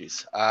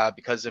technologies.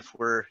 Because if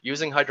we're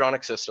using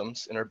hydronic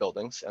systems in our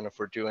buildings, and if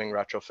we're doing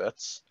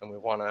retrofits and we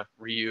want to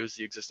reuse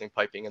the existing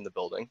piping in the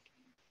building,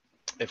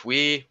 if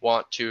we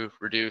want to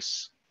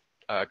reduce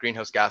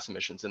greenhouse gas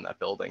emissions in that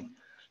building,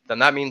 then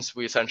that means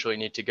we essentially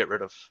need to get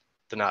rid of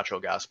the natural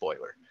gas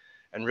boiler.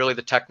 And really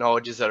the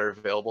technologies that are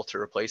available to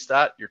replace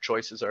that, your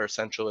choices are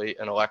essentially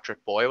an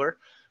electric boiler,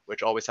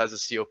 which always has a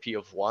COP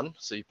of 1.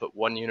 So you put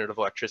 1 unit of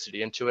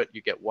electricity into it,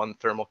 you get 1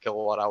 thermal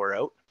kilowatt hour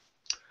out.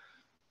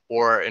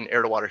 Or an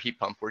air to water heat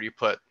pump, where you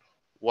put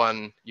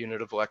 1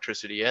 unit of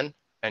electricity in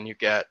and you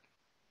get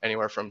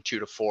anywhere from 2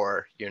 to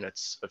 4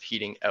 units of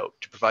heating out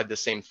to provide the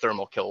same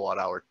thermal kilowatt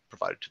hour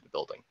provided to the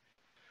building.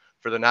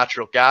 For the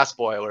natural gas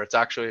boiler, it's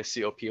actually a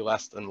COP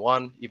less than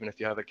 1. Even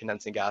if you have a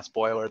condensing gas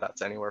boiler,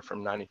 that's anywhere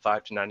from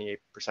 95 to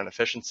 98%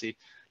 efficiency.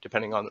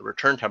 Depending on the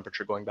return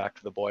temperature going back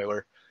to the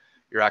boiler,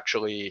 you're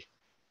actually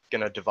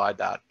going to divide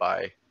that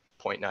by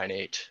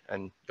 0.98,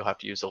 and you'll have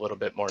to use a little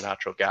bit more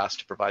natural gas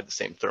to provide the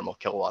same thermal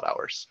kilowatt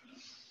hours.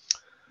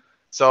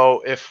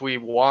 So if we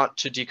want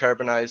to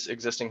decarbonize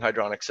existing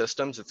hydronic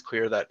systems, it's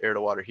clear that air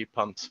to water heat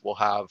pumps will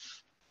have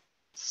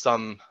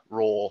some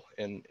role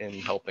in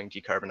helping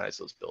decarbonize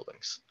those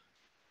buildings.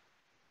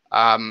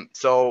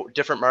 So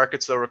different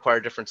markets, though, require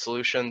different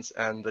solutions,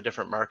 and the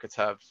different markets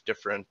have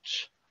different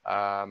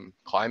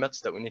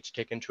climates that we need to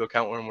take into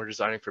account when we're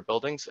designing for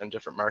buildings, and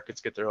different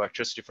markets get their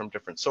electricity from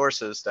different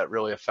sources that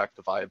really affect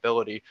the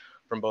viability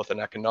from both an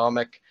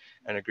economic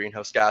and a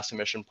greenhouse gas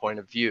emission point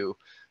of view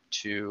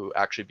to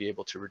actually be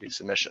able to reduce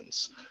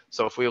emissions.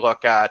 So if we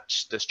look at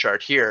this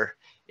chart here,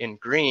 in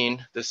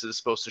green, this is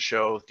supposed to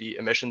show the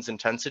emissions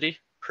intensity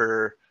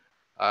per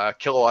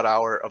kilowatt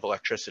hour of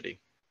electricity.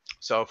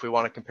 So if we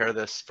want to compare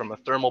this from a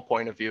thermal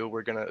point of view,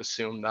 we're going to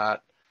assume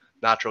that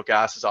natural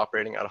gas is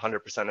operating at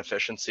 100%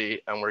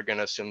 efficiency, and we're going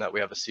to assume that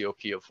we have a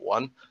COP of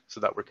 1, so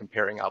that we're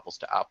comparing apples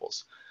to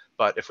apples.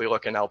 But if we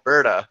look in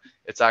Alberta,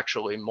 it's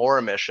actually more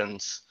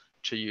emissions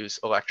to use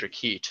electric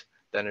heat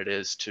than it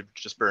is to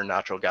just burn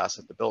natural gas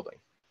at the building.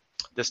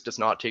 This does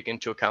not take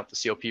into account the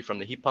COP from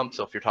the heat pump.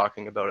 So if you're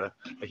talking about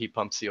a heat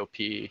pump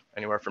COP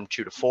anywhere from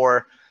 2 to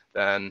 4,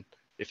 then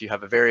if you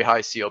have a very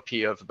high COP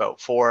of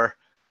about 4,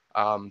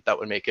 that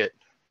would make it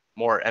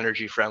more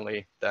energy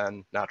friendly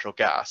than natural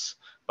gas.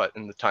 But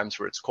in the times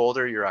where it's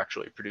colder, you're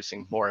actually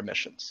producing more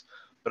emissions.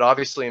 But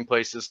obviously in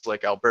places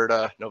like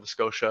Alberta, Nova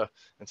Scotia,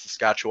 and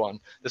Saskatchewan,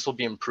 this will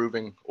be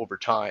improving over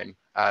time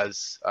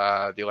as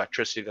the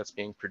electricity that's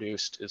being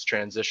produced is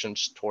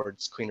transitioned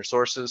towards cleaner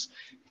sources,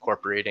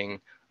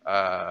 incorporating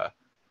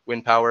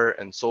wind power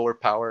and solar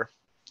power.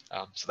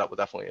 So that will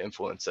definitely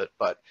influence it.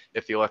 But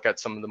if you look at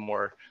some of the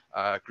more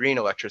green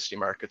electricity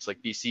markets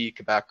like BC,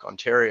 Quebec,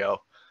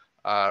 Ontario,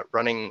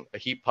 running a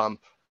heat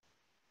pump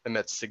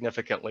emits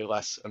significantly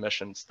less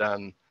emissions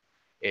than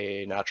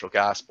a natural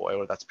gas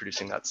boiler that's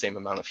producing that same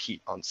amount of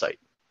heat on site.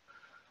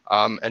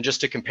 And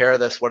just to compare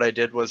this, what I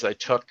did was I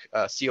took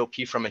a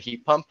COP from a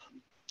heat pump,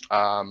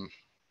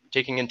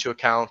 taking into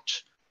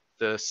account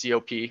the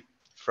COP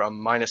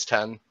from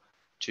 -10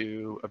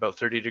 to about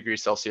 30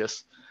 degrees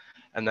Celsius,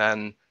 and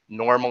then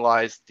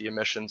normalized the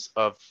emissions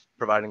of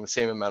providing the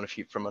same amount of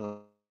heat from an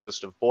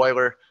existing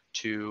boiler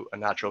to a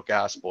natural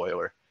gas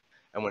boiler.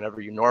 And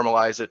whenever you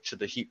normalize it to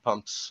the heat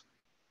pump's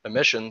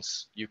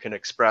emissions, you can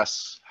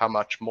express how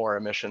much more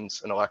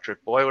emissions an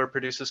electric boiler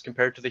produces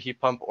compared to the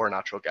heat pump or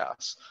natural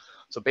gas.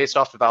 So based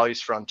off the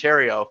values for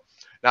Ontario,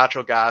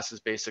 Natural gas is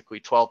basically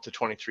 12 to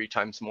 23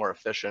 times more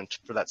efficient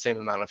for that same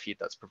amount of heat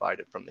that's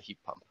provided from the heat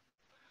pump.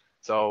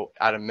 So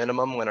at a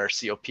minimum, when our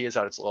COP is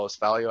at its lowest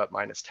value at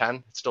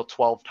 -10, it's still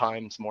 12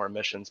 times more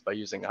emissions by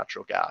using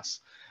natural gas.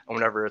 And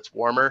whenever it's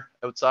warmer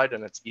outside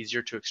and it's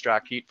easier to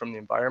extract heat from the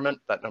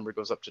environment, that number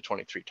goes up to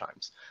 23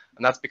 times.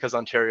 And that's because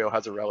Ontario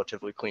has a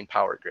relatively clean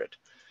power grid.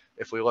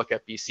 If we look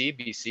at BC,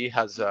 BC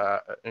has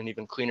an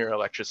even cleaner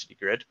electricity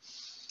grid.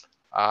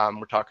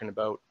 We're talking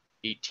about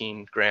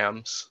 18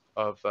 grams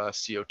of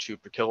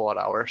CO2 per kilowatt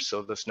hour.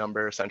 So this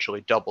number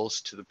essentially doubles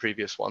to the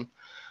previous one.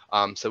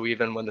 So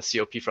even when the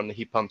COP from the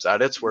heat pump's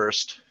at its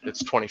worst,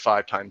 it's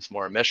 25 times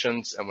more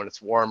emissions. And when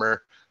it's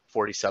warmer,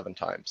 47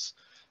 times.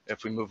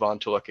 If we move on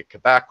to look at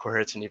Quebec, where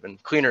it's an even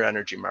cleaner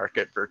energy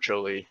market,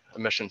 virtually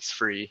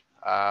emissions-free,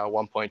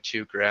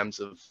 1.2 grams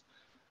of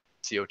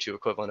CO2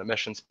 equivalent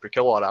emissions per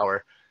kilowatt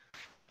hour.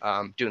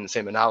 Doing the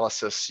same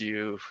analysis,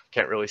 you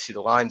can't really see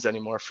the lines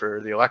anymore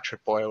for the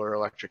electric boiler or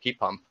electric heat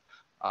pump,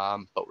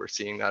 but we're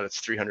seeing that it's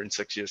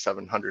 360 to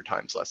 700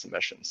 times less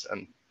emissions.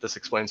 And this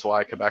explains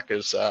why Quebec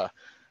is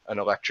an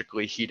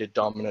electrically heated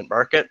dominant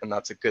market, and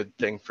that's a good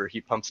thing for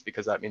heat pumps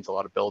because that means a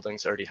lot of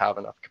buildings already have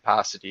enough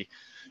capacity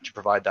to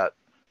provide that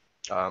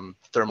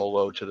thermal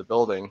load to the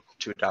building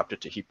to adapt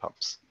it to heat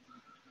pumps.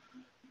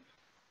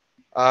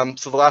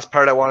 So the last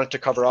part I wanted to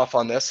cover off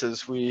on this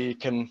is we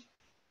can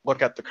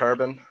look at the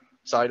carbon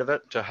side of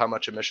it to how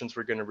much emissions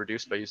we're going to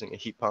reduce by using a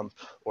heat pump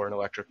or an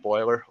electric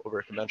boiler over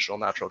a conventional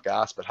natural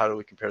gas, but how do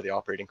we compare the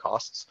operating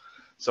costs?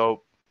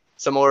 So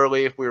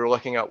similarly, if we were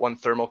looking at 1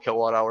 thermal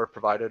kilowatt hour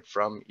provided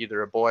from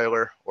either a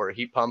boiler or a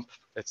heat pump,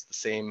 it's the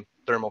same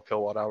thermal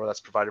kilowatt hour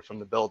that's provided from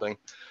the building.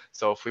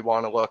 So if we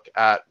want to look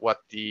at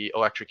what the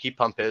electric heat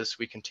pump is,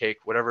 we can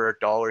take whatever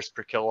dollars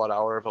per kilowatt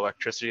hour of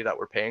electricity that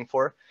we're paying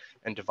for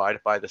and divide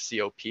it by the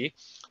COP.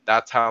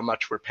 That's how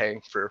much we're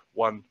paying for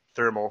 1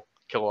 thermal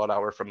kilowatt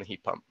hour from the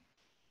heat pump.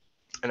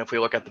 And if we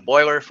look at the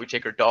boiler, if we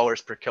take our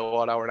dollars per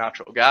kilowatt hour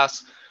natural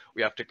gas,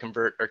 we have to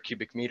convert our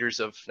cubic meters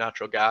of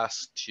natural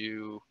gas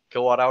to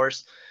kilowatt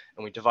hours,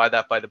 and we divide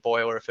that by the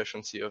boiler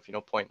efficiency of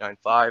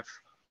 0.95,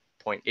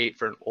 0.8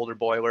 for an older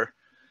boiler.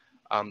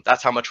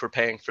 That's how much we're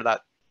paying for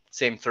that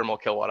same thermal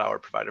kilowatt hour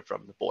provided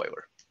from the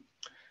boiler.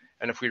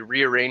 And if we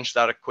rearrange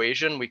that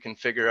equation, we can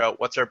figure out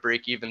what's our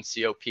break-even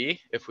COP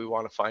if we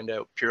want to find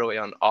out purely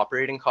on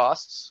operating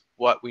costs,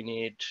 what we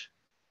need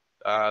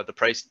the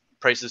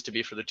prices to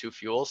be for the two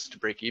fuels to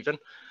break even.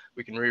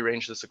 We can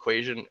rearrange this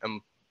equation.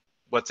 And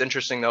what's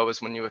interesting though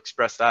is when you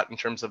express that in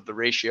terms of the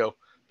ratio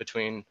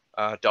between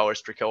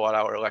dollars per kilowatt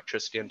hour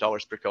electricity and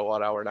dollars per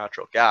kilowatt hour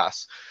natural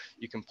gas,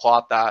 you can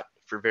plot that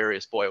for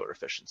various boiler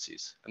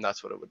efficiencies. And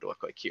that's what it would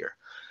look like here.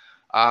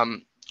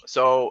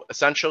 So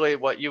essentially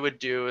what you would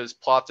do is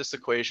plot this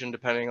equation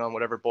depending on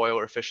whatever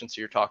boiler efficiency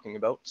you're talking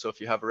about. So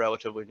if you have a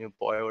relatively new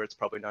boiler, it's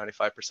probably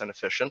 95%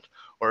 efficient.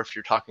 Or if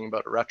you're talking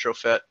about a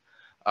retrofit,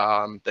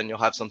 then you'll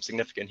have some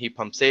significant heat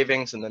pump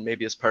savings. And then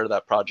maybe as part of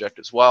that project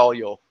as well,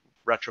 you'll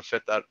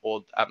retrofit that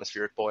old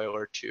atmospheric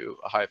boiler to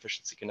a high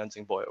efficiency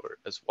condensing boiler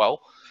as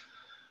well.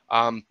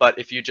 But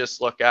if you just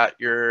look at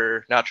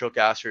your natural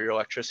gas or your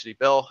electricity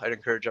bill, I'd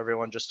encourage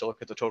everyone just to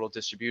look at the total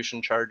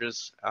distribution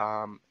charges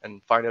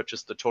and find out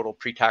just the total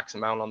pre-tax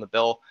amount on the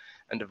bill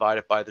and divide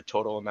it by the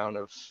total amount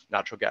of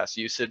natural gas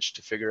usage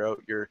to figure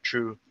out your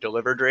true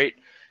delivered rate.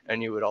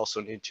 And you would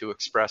also need to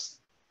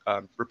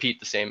repeat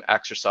the same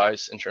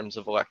exercise in terms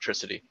of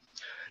electricity.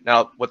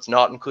 Now, what's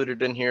not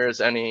included in here is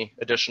any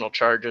additional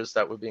charges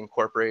that would be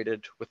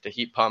incorporated with the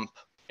heat pump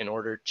in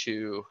order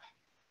to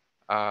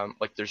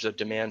like there's a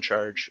demand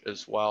charge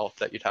as well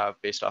that you'd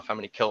have based off how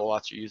many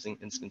kilowatts you're using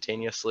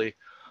instantaneously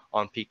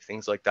on peak,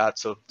 things like that.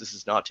 So this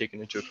is not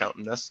taken into account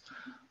in this,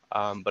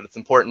 but it's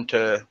important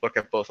to look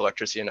at both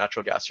electricity and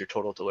natural gas, your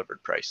total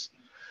delivered price.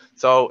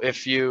 So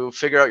if you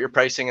figure out your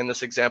pricing in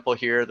this example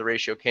here, the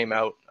ratio came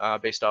out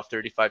based off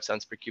 35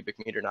 cents per cubic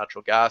meter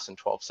natural gas and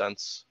 12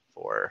 cents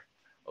for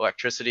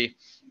electricity.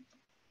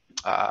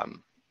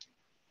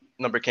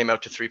 Number came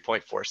out to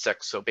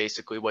 3.46. So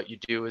basically what you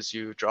do is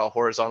you draw a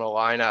horizontal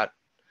line at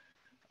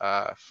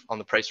on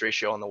the price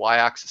ratio on the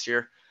y-axis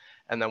here,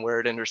 and then where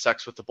it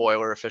intersects with the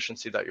boiler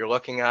efficiency that you're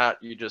looking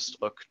at, you just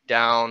look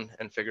down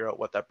and figure out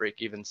what that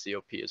break-even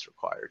COP is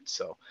required.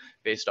 So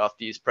based off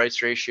these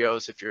price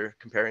ratios, if you're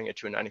comparing it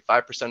to a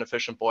 95%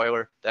 efficient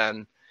boiler,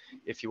 then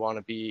if you want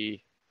to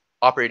be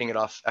operating it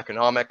off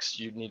economics,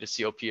 you need a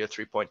COP of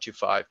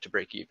 3.25 to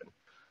break even.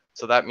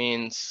 So that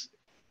means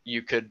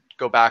you could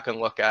go back and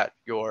look at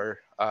your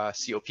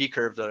COP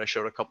curve that I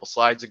showed a couple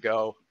slides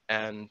ago,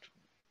 and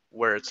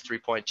where it's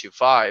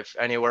 3.25,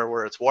 anywhere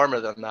where it's warmer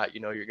than that,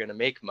 you're going to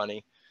make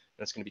money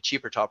and it's going to be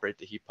cheaper to operate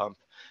the heat pump.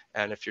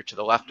 And if you're to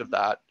the left of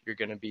that, you're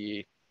going to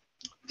be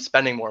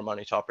spending more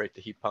money to operate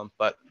the heat pump.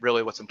 But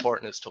really what's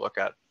important is to look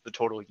at the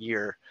total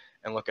year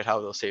and look at how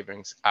those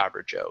savings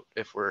average out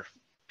if we're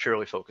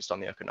purely focused on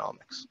the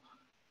economics.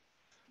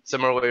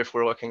 Similarly, if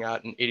we're looking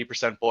at an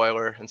 80%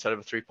 boiler, instead of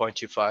a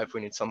 3.25,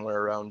 we need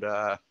somewhere around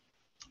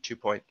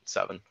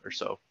 2.7 or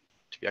so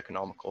to be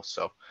economical.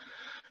 So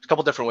a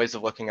couple different ways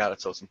of looking at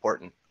it, so it's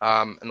important.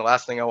 And the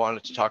last thing I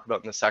wanted to talk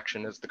about in this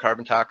section is the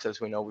carbon tax.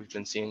 As we know, we've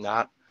been seeing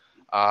that.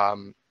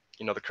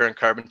 You know, the current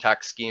carbon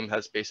tax scheme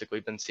has basically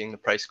been seeing the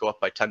price go up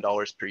by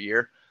 $10 per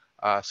year.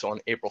 So on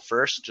April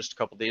 1st, just a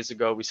couple days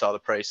ago, we saw the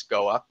price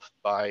go up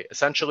by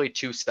essentially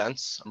 2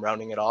 cents. I'm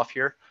rounding it off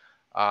here.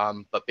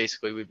 But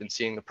basically, we've been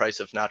seeing the price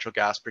of natural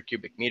gas per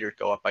cubic meter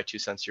go up by 2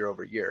 cents year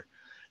over year.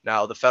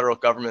 Now, the federal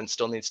government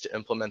still needs to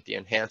implement the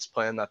enhanced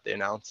plan that they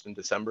announced in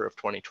December of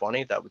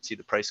 2020. That would see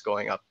the price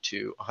going up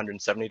to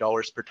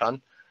 $170 per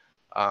ton.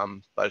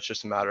 But it's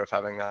just a matter of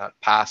having that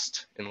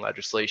passed in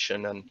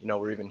legislation. And, you know,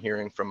 we're even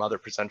hearing from other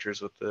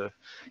presenters with the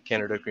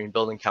Canada Green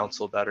Building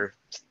Council that are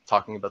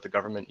talking about the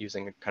government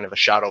using a kind of a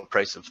shadow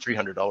price of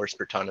 $300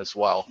 per ton as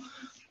well.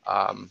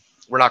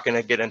 We're not going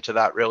to get into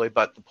that really,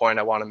 but the point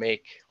I want to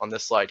make on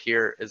this slide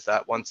here is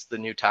that once the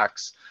new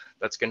tax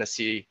that's going to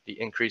see the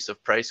increase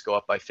of price go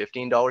up by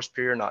 $15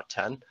 per year, not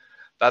 10,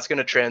 that's going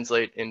to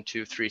translate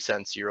into 3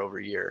 cents year over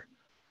year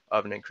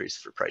of an increase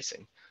for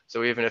pricing.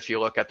 So even if you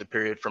look at the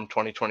period from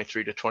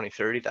 2023 to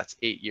 2030, that's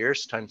 8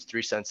 years times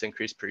 3 cents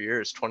increase per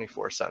year is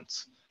 24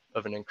 cents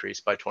of an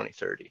increase by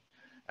 2030.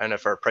 And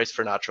if our price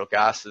for natural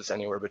gas is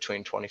anywhere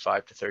between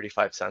 25 to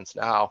 35 cents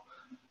now,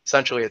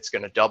 essentially it's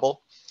going to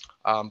double.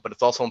 But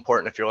it's also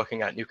important if you're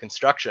looking at new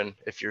construction,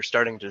 if you're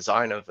starting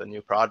design of a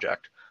new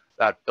project,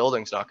 that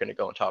building's not going to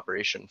go into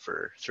operation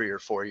for 3 or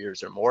 4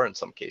 years or more in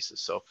some cases.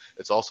 So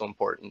it's also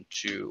important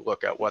to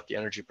look at what the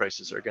energy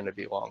prices are going to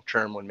be long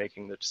term when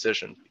making the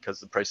decision,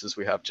 because the prices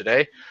we have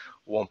today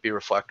won't be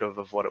reflective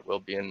of what it will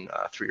be in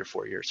 3 or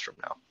 4 years from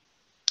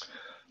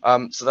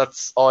now. So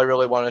that's all I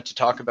really wanted to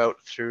talk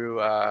about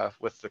through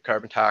with the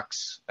carbon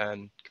tax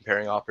and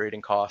comparing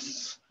operating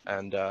costs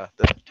and the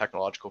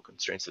technological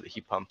constraints of the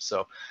heat pump.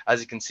 So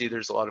as you can see,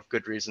 there's a lot of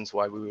good reasons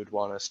why we would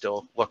want to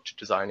still look to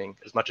designing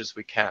as much as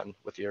we can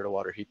with the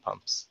air-to-water heat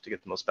pumps to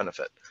get the most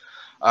benefit.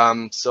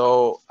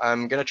 So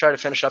I'm going to try to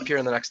finish up here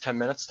in the next 10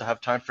 minutes to have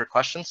time for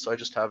questions. So I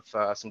just have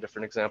some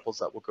different examples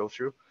that we'll go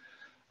through.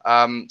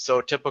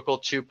 So typical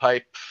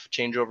 2-pipe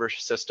changeover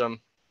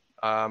system.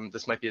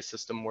 This might be a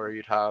system where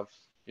you'd have,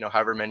 you know,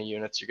 however many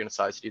units you're going to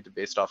size it either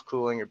based off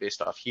cooling or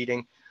based off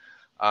heating.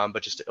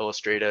 But just to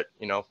illustrate it,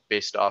 you know,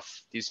 based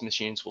off these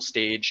machines will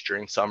stage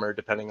during summer,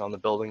 depending on the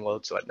building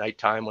load. So at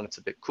nighttime, when it's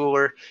a bit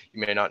cooler, you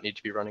may not need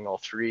to be running all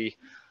 3.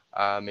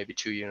 Maybe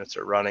 2 units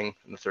are running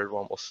and the third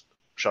one will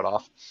shut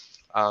off.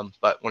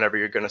 But whenever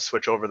you're going to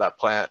switch over that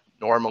plant,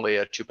 normally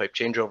a 2-pipe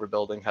changeover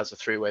building has a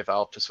 3-way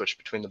valve to switch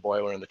between the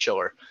boiler and the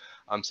chiller.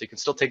 So you can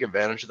still take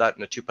advantage of that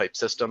in a 2-pipe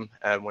system.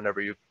 And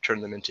whenever you turn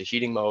them into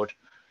heating mode,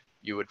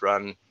 you would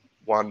run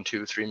 1,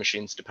 2, 3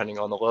 machines depending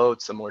on the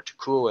load, similar to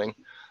cooling.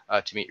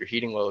 To meet your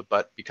heating load,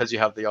 but because you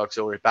have the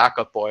auxiliary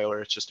backup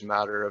boiler, it's just a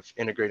matter of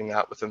integrating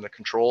that within the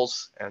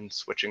controls and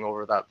switching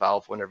over that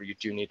valve whenever you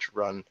do need to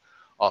run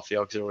off the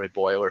auxiliary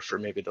boiler for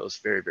maybe those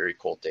very, very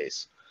cold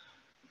days.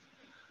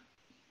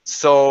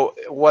 So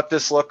what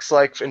this looks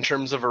like in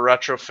terms of a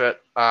retrofit,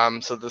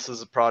 so this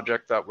is a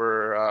project that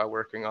we're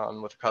working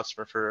on with a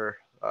customer for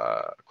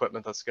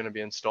equipment that's going to be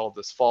installed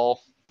this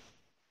fall.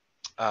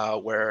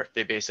 Where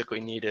they basically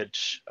needed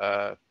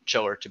a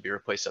chiller to be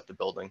replaced at the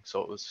building.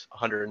 So it was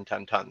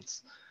 110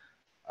 tons.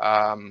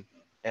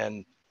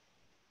 And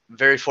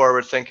very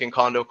forward thinking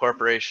condo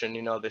corporation,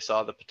 you know, they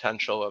saw the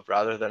potential of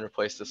rather than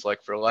replace this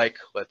like for like,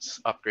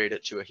 let's upgrade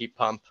it to a heat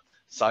pump,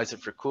 size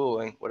it for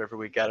cooling, whatever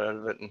we get out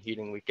of it and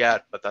heating we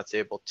get, but that's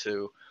able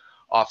to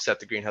offset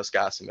the greenhouse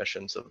gas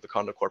emissions of the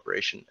condo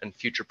corporation and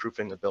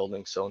future-proofing the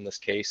building. So in this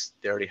case,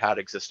 they already had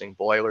existing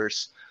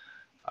boilers.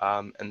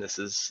 And this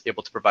is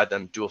able to provide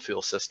them dual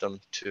fuel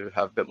system to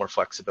have a bit more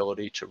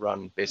flexibility to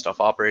run based off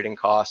operating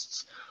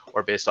costs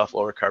or based off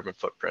lower carbon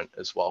footprint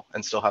as well,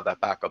 and still have that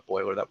backup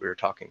boiler that we were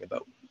talking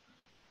about.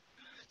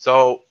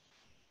 So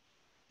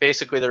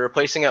basically they're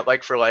replacing it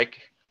like for like.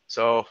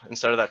 So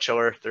instead of that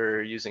chiller,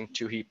 they're using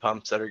 2 heat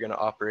pumps that are going to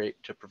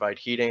operate to provide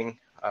heating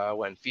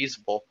when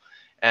feasible.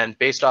 And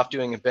based off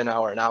doing a bin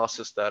hour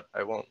analysis that I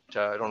don't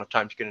have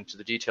time to get into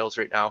the details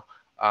right now,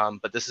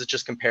 but this is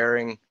just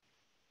comparing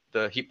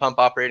the heat pump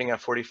operating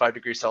at 45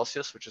 degrees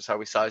Celsius, which is how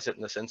we size it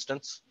in this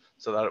instance,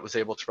 so that it was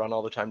able to run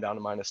all the time down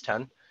to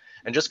 -10.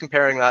 And just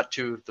comparing that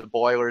to the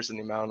boilers and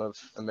the amount of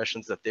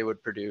emissions that they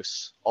would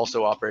produce,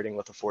 also operating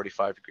with a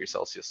 45 degrees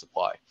Celsius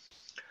supply.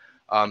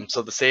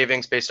 So the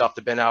savings based off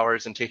the bin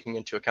hours and taking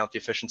into account the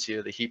efficiency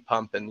of the heat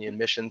pump and the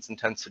emissions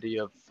intensity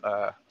of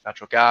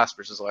natural gas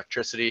versus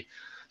electricity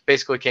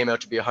basically came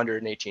out to be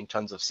 118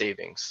 tons of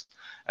savings.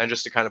 And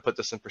just to kind of put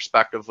this in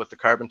perspective with the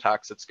carbon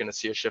tax, it's going to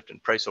see a shift in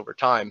price over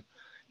time.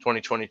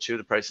 2022,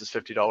 the price is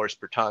 $50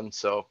 per ton.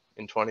 So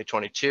in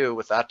 2022,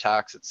 with that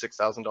tax, it's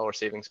 $6,000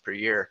 savings per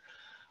year.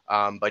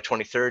 By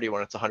 2030,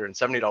 when it's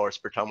 $170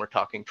 per ton, we're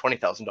talking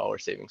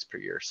 $20,000 savings per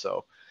year.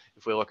 So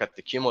if we look at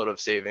the cumulative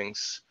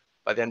savings,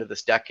 by the end of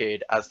this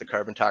decade, as the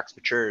carbon tax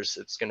matures,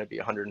 it's going to be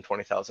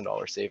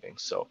 $120,000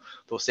 savings. So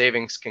those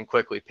savings can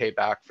quickly pay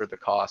back for the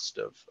cost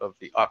of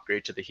the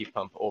upgrade to the heat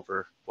pump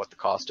over what the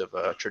cost of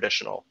a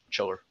traditional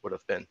chiller would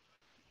have been.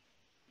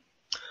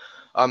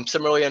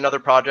 Similarly, another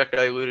project,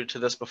 I alluded to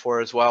this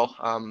before as well.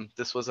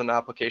 This was an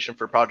application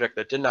for a project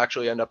that didn't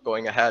actually end up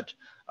going ahead,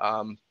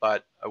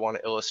 but I want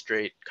to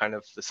illustrate kind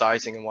of the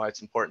sizing and why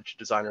it's important to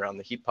design around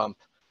the heat pump.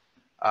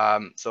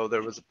 So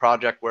there was a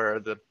project where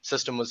the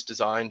system was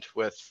designed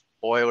with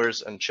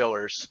boilers and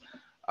chillers.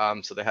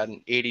 So they had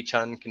an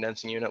 80-ton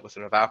condensing unit with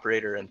an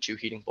evaporator and 2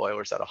 heating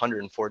boilers at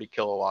 140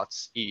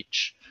 kilowatts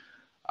each.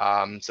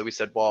 So we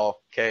said,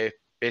 well, okay,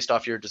 based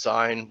off your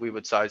design, we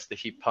would size the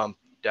heat pump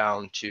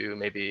down to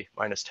maybe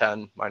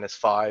 -10,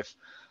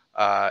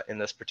 -5. In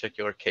this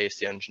particular case,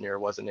 the engineer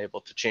wasn't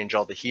able to change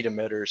all the heat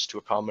emitters to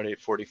accommodate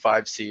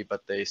 45C,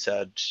 but they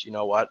said, you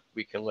know what,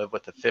 we can live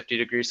with a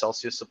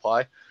 50°C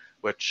supply,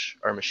 which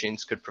our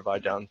machines could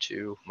provide down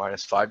to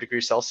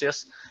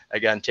 -5°C.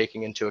 Again,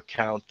 taking into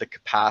account the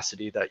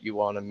capacity that you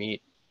want to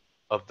meet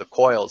of the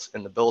coils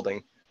in the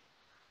building,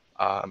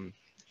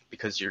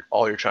 because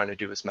all you're trying to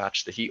do is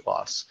match the heat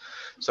loss.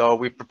 So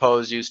we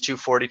propose use 2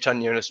 40-ton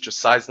units, just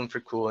size them for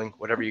cooling,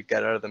 whatever you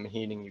get out of them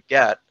heating you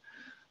get.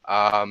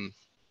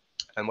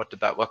 And what did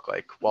that look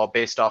like? Well,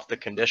 based off the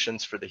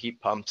conditions for the heat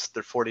pumps,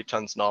 they're 40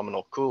 tons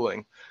nominal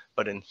cooling,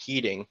 but in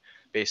heating,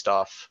 based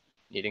off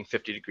needing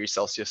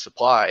 50°C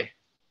supply,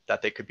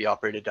 that they could be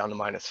operated down to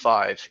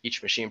 -5.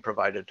 Each machine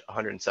provided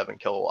 107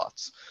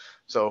 kilowatts.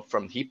 So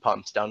from heat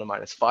pumps down to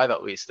 -5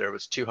 at least, there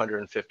was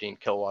 215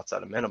 kilowatts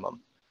at a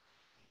minimum.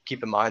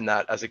 Keep in mind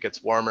that as it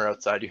gets warmer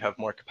outside, you have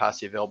more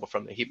capacity available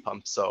from the heat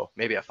pump. So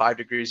maybe at 5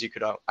 degrees, you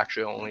could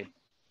actually only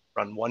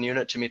run 1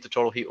 unit to meet the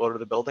total heat load of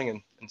the building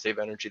and save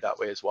energy that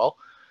way as well.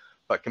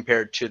 But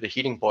compared to the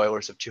heating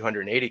boilers of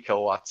 280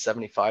 kilowatts,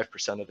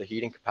 75% of the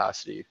heating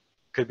capacity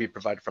could be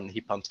provided from the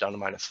heat pumps down to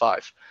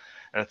 -5.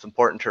 And it's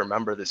important to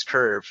remember this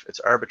curve. It's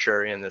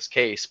arbitrary in this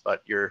case,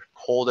 but your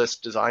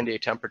coldest design day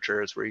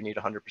temperature is where you need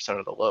 100%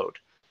 of the load.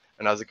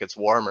 And as it gets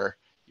warmer,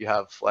 you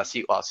have less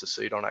heat losses,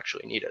 so you don't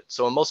actually need it.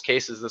 So in most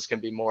cases, this can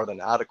be more than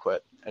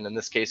adequate. And in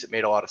this case, it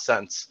made a lot of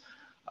sense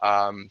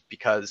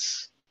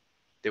because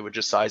they would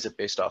just size it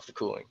based off the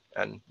cooling.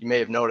 And you may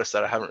have noticed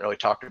that I haven't really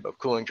talked about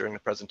cooling during the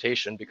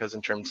presentation, because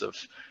in terms of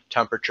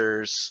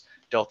temperatures,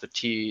 delta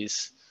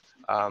T's,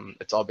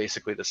 it's all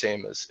basically the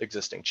same as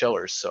existing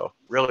chillers. So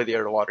really the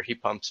air-to-water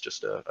heat pump's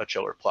just a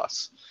chiller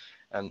plus.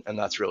 And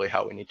that's really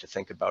how we need to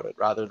think about it,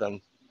 rather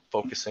than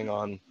focusing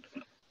on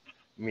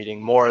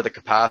meeting more of the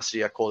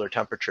capacity at colder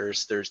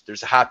temperatures.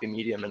 There's a happy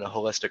medium and a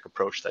holistic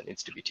approach that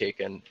needs to be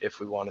taken if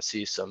we want to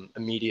see some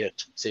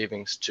immediate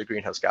savings to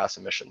greenhouse gas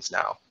emissions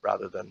now,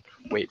 rather than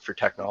wait for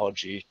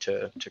technology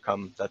to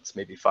come that's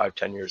maybe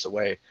 5-10 years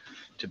away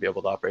to be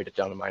able to operate it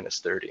down to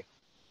 -30.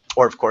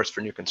 Or of course, for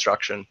new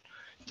construction,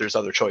 there's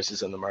other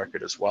choices in the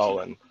market as well.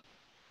 And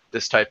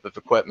this type of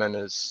equipment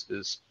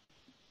is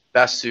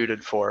best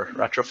suited for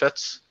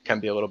retrofits. Can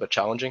be a little bit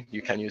challenging.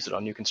 You can use it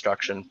on new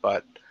construction,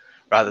 but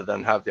rather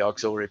than have the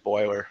auxiliary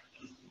boiler,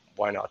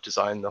 why not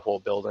design the whole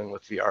building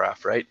with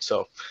VRF, right?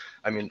 So,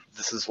 I mean,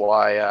 this is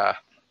why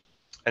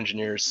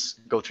engineers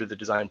go through the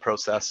design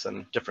process,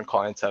 and different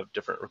clients have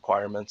different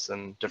requirements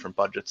and different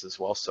budgets as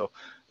well. So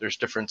there's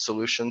different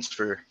solutions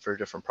for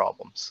different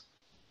problems.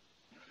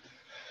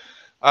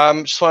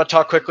 Just want to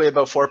talk quickly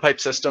about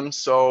 4-pipe systems.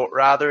 So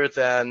rather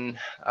than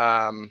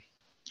a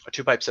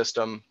 2-pipe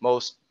system,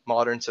 most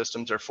modern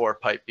systems are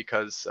 4-pipe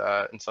because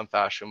in some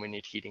fashion we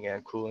need heating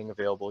and cooling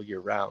available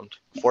year-round.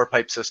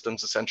 4-pipe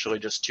systems essentially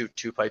just two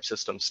 2-pipe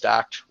systems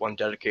stacked, one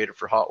dedicated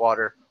for hot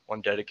water,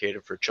 one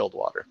dedicated for chilled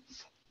water.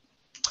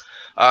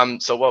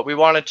 So what we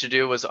wanted to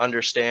do was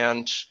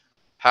understand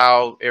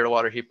how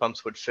air-to-water heat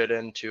pumps would fit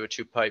into a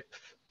 2-pipe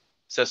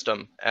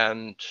system,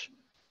 and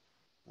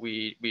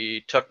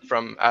we took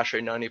from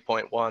ASHRAE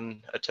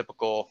 90.1 a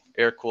typical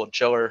air-cooled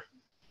chiller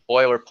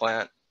boiler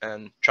plant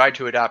and tried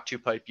to adapt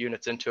 2-pipe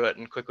units into it,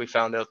 and quickly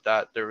found out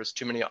that there was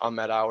too many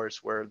unmet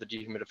hours where the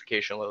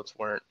dehumidification loads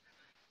weren't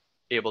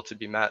able to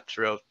be met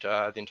throughout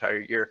the entire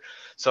year.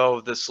 So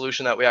the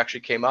solution that we actually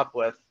came up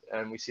with,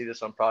 and we see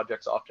this on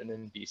projects often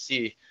in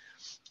BC,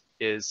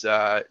 is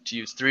to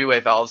use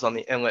 3-way valves on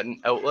the inlet and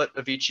outlet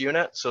of each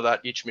unit so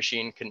that each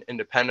machine can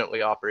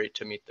independently operate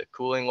to meet the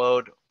cooling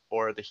load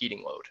or the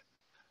heating load.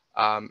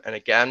 And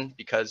again,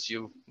 because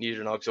you need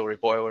an auxiliary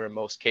boiler in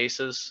most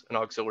cases, an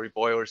auxiliary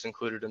boiler is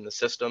included in the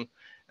system,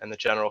 and the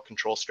general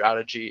control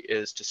strategy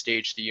is to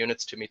stage the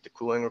units to meet the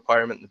cooling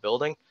requirement in the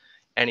building.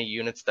 Any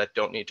units that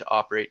don't need to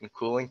operate in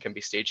cooling can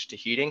be staged to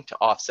heating to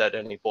offset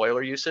any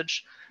boiler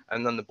usage,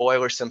 and then the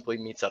boiler simply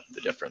meets up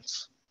the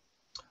difference.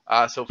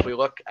 So if we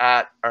look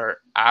at our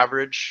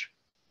average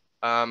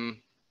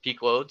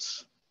peak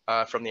loads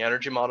from the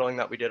energy modeling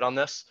that we did on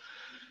this,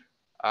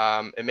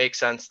 it makes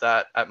sense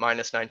that at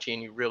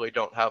 -19, you really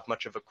don't have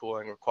much of a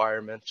cooling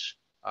requirement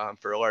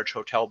for a large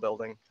hotel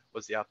building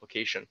was the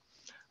application.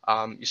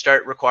 You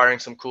start requiring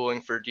some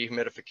cooling for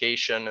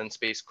dehumidification and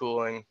space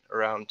cooling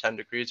around 10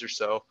 degrees or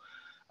so,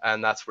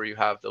 and that's where you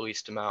have the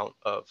least amount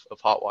of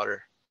hot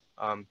water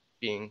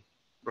being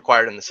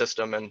required in the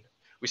system. And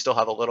we still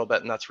have a little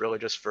bit, and that's really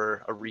just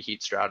for a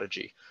reheat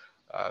strategy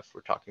if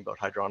we're talking about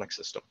hydronic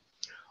system.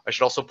 I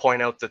should also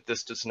point out that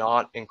this does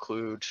not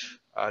include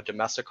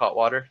domestic hot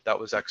water. That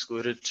was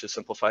excluded to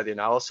simplify the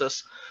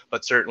analysis,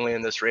 but certainly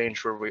in this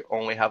range where we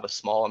only have a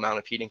small amount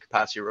of heating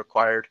capacity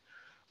required,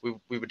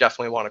 we would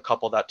definitely want to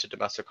couple that to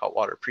domestic hot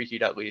water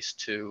preheat at least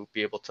to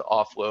be able to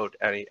offload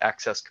any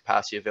excess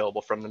capacity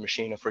available from the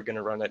machine if we're going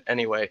to run it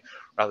anyway,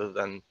 rather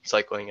than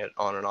cycling it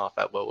on and off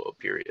at low load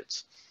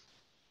periods.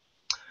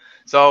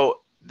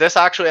 So this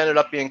actually ended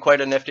up being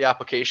quite a nifty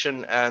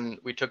application, and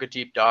we took a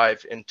deep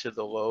dive into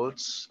the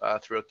loads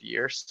throughout the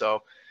year.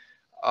 So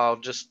I'll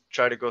just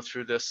try to go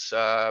through this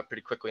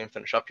pretty quickly and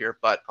finish up here.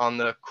 But on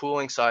the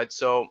cooling side,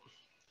 so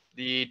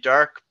the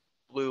dark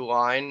blue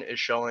line is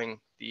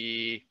showing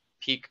the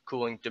peak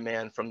cooling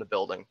demand from the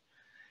building,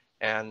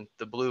 and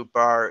the blue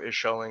bar is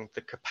showing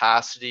the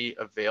capacity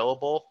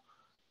available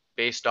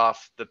based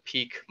off the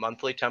peak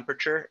monthly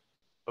temperature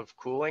of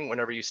cooling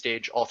whenever you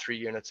stage all 3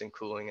 units in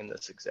cooling in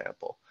this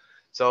example.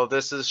 So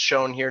this is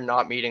shown here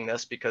not meeting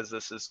this because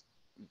this is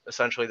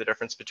essentially the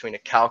difference between a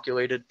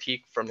calculated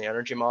peak from the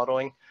energy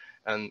modeling,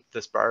 and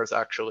this bar is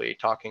actually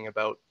talking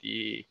about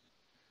the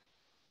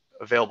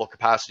available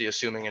capacity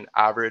assuming an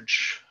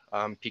average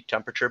peak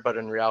temperature, but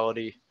in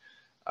reality,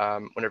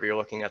 whenever you're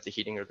looking at the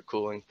heating or the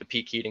cooling, the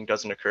peak heating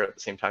doesn't occur at the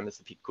same time as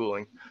the peak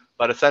cooling.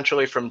 But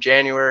essentially from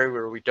January,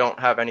 where we don't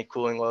have any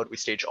cooling load, we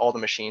stage all the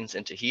machines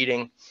into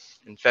heating.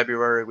 In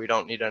February, we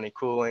don't need any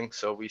cooling,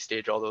 so we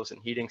stage all those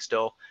in heating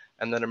still.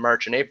 And then in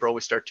March and April,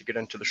 we start to get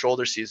into the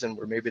shoulder season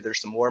where maybe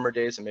there's some warmer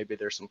days and maybe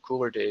there's some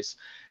cooler days.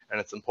 And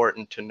it's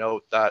important to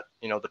note that,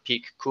 you know, the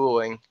peak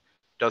cooling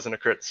doesn't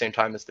occur at the same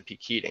time as the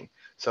peak heating.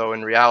 So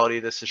in reality,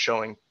 this is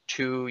showing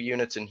 2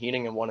 units in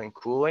heating and 1 in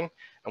cooling,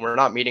 and we're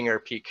not meeting our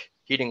peak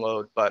heating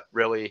load, but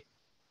really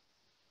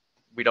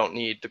we don't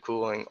need the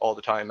cooling all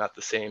the time at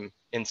the same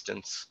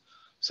instance.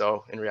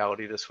 So in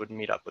reality, this would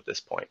meet up with this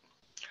point.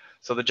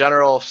 So the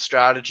general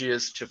strategy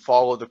is to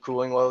follow the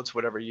cooling loads,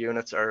 whatever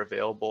units are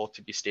available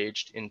to be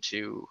staged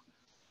into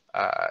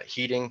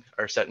heating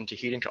or set into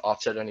heating to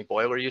offset any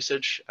boiler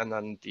usage, and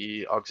then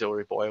the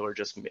auxiliary boiler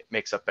just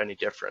makes up any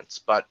difference.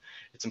 But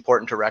it's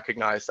important to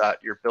recognize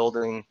that your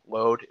building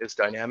load is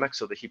dynamic,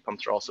 so the heat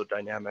pumps are also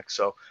dynamic.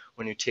 So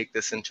when you take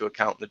this into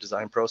account in the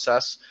design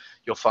process,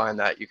 you'll find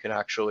that you can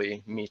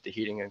actually meet the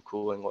heating and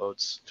cooling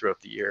loads throughout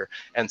the year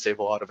and save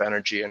a lot of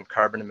energy and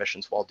carbon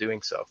emissions while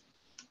doing so.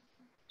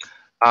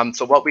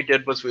 So what we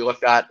did was we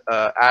looked at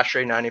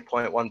ASHRAE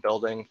 90.1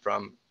 building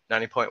from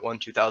 90.1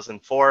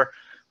 2004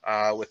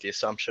 with the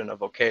assumption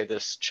of, okay,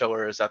 this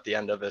chiller is at the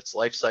end of its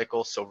life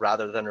cycle. So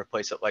rather than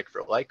replace it like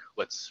for like,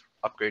 let's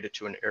upgrade it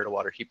to an air to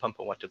water heat pump,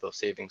 and what do those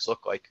savings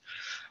look like?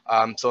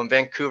 So in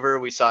Vancouver,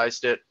 we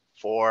sized it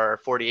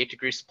for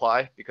 48-degree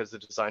supply because the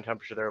design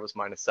temperature there was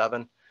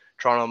 -7.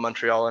 Toronto and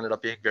Montreal ended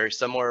up being very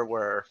similar,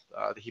 where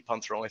the heat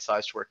pumps are only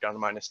sized to work down to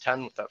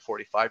 -10 with that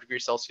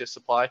 45-degree-Celsius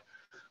supply.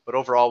 But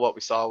overall, what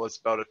we saw was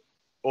about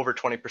over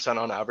 20%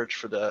 on average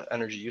for the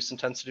energy use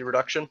intensity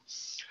reduction,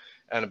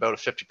 and about a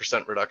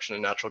 50% reduction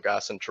in natural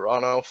gas in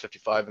Toronto,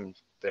 55 in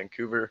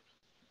Vancouver,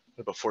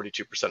 about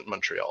 42% in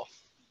Montreal.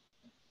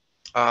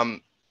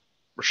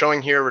 We're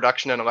showing here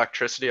reduction in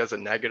electricity as a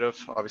negative.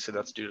 Obviously,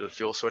 that's due to the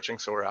fuel switching,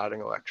 so we're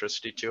adding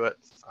electricity to it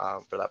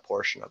for that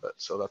portion of it.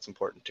 So that's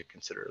important to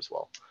consider as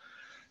well.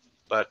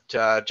 But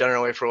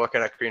generally, if we're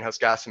looking at greenhouse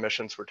gas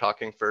emissions, we're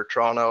talking for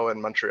Toronto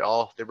and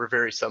Montreal, they were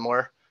very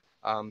similar.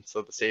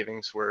 So the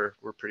savings were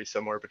pretty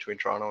similar between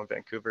Toronto and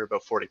Vancouver,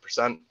 about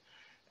 40%.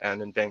 And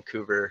in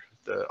Vancouver,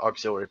 the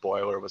auxiliary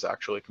boiler was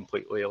actually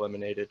completely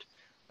eliminated.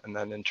 And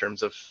then in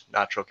terms of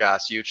natural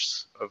gas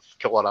use of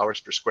kilowatt hours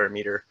per square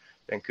meter,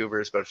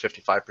 Vancouver is about a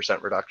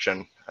 55%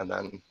 reduction, and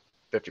then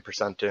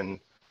 50%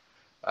 in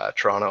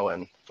Toronto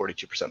and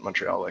 42%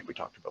 Montreal, like we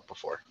talked about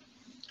before.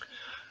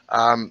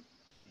 On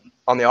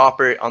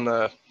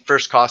the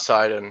first cost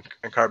side and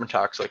carbon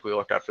tax, like we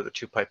looked at for the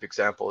 2-pipe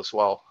example as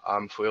well,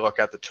 if we look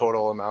at the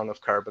total amount of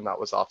carbon that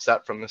was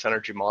offset from this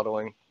energy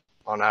modeling,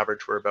 on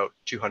average, we're about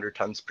 200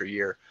 tons per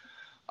year.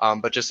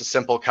 But just a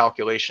simple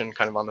calculation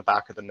kind of on the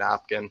back of the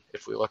napkin,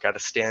 if we look at a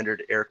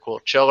standard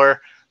air-cooled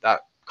chiller,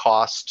 that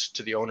cost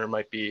to the owner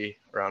might be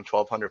around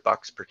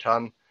 $1,200 per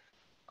ton.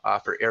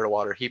 For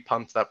air-to-water heat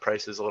pumps, that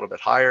price is a little bit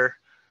higher,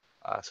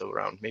 so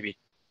around maybe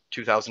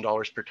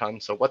 $2,000 per ton.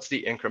 So what's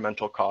the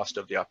incremental cost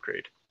of the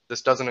upgrade?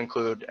 This doesn't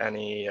include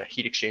any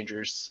heat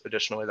exchangers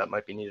additionally that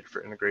might be needed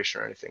for integration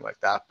or anything like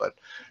that. But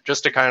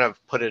just to kind of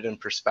put it in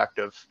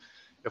perspective,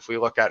 if we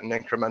look at an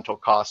incremental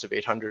cost of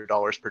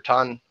 $800 per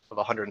ton of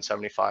a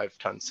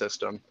 175-ton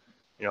system,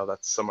 you know,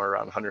 that's somewhere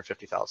around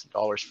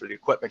 $150,000 for the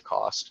equipment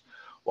cost.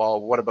 Well,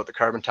 what about the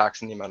carbon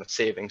tax and the amount of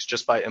savings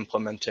just by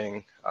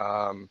implementing,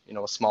 you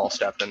know, a small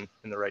step in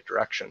the right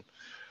direction?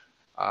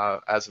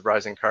 As the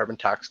rising carbon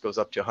tax goes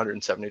up to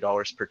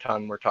 $170 per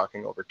ton, we're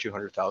talking over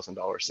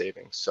 $200,000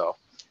 savings. So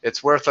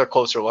it's worth a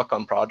closer look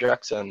on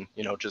projects, and,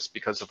 you know, just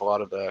because of a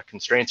lot of the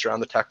constraints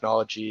around the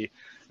technology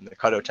and the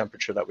cutout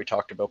temperature that we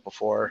talked about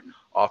before,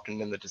 often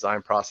in the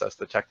design process,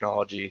 the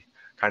technology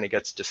kind of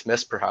gets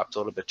dismissed perhaps a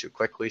little bit too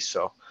quickly.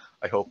 So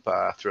I hope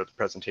throughout the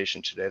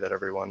presentation today that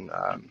everyone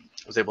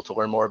was able to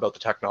learn more about the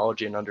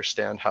technology and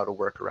understand how to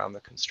work around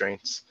the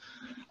constraints.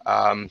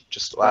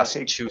 Just last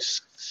hey,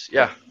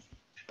 yeah.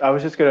 I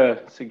was just going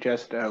to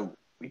suggest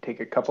we take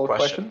a couple of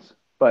questions,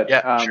 but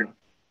yeah, sure.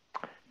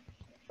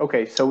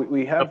 Okay, so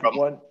we have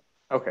one.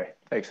 Okay,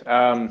 thanks.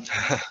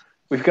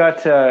 We've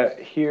got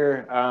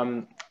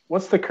here,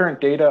 what's the current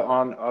data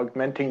on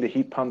augmenting the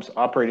heat pump's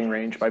operating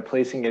range by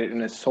placing it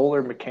in a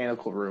solar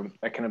mechanical room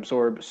that can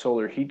absorb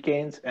solar heat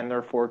gains and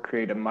therefore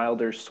create a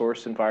milder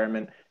source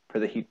environment for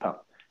the heat pump?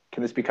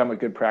 Can this become a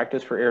good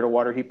practice for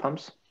air-to-water heat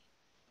pumps?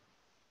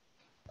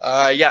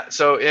 Yeah,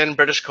 so in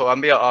British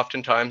Columbia,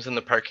 oftentimes in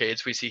the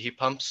parkades, we see heat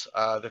pumps.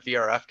 The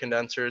VRF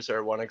condensers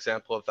are one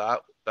example of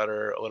that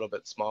are a little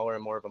bit smaller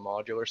and more of a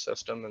modular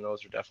system, and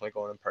those are definitely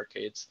going in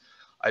parkades.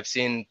 I've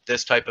seen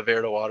this type of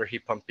air-to-water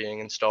heat pump being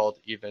installed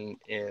even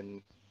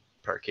in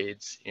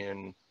parkades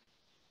in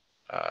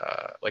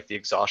like the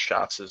exhaust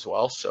shafts as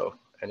well. So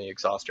any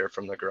exhaust air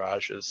from the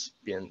garage is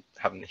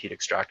having the heat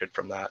extracted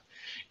from that.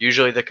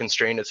 Usually the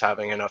constraint is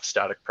having enough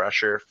static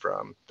pressure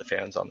from the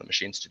fans on the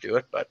machines to do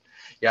it. But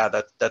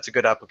yeah, that's a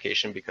good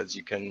application because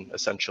you can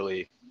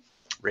essentially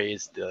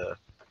raise the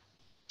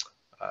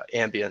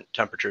ambient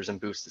temperatures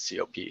and boost the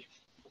COP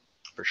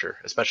for sure.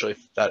 Especially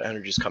if that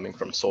energy is coming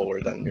from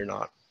solar, then you're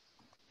not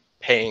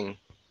paying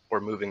or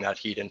moving that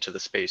heat into the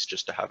space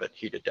just to have it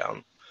heated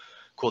down,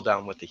 cool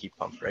down with the heat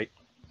pump, right?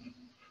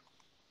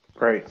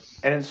 Right.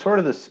 And in sort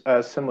of this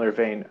similar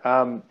vein,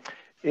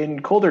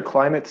 in colder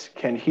climates,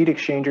 can heat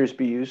exchangers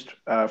be used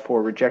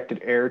for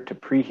rejected air to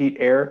preheat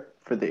air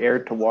for the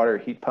air-to-water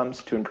heat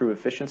pumps to improve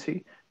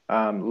efficiency,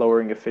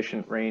 lowering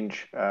efficient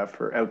range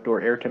for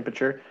outdoor air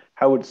temperature?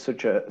 How would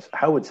such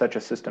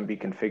a system be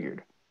configured?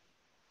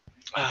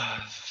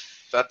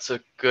 That's a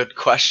good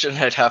question.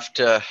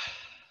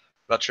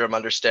 Not sure I'm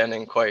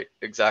understanding quite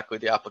exactly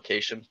the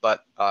application,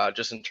 but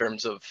just in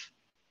terms of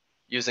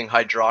using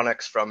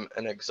hydronics from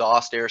an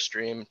exhaust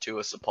airstream to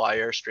a supply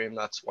airstream,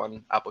 that's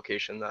one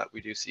application that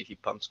we do see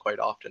heat pumps quite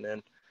often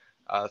in.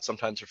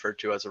 Sometimes referred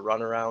to as a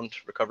runaround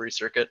recovery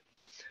circuit.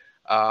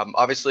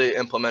 Obviously,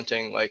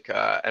 implementing like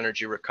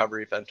energy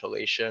recovery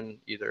ventilation,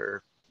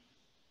 either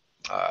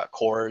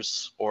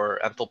cores or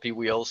enthalpy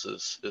wheels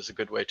is a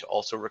good way to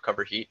also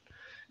recover heat.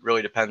 It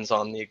really depends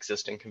on the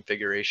existing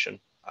configuration.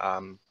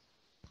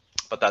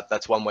 But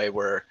that's one way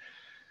where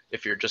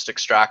if you're just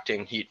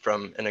extracting heat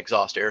from an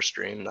exhaust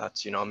airstream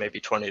that's, maybe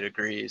 20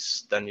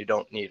 degrees, then you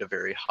don't need a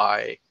very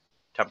high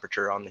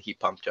temperature on the heat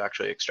pump to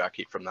actually extract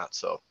heat from that.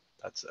 So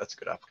that's a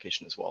good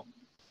application as well.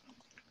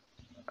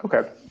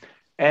 Okay.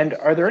 And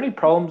are there any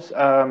problems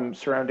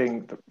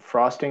surrounding the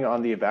frosting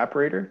on the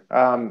evaporator?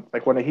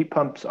 Like when a heat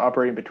pump's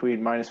operating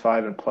between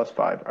 -5 and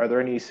 +5, are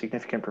there any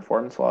significant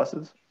performance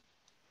losses?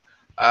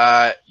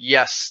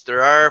 Yes,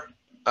 there are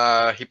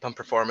heat pump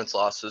performance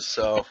losses.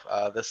 So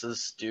this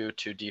is due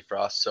to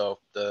defrost. So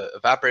the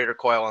evaporator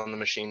coil on the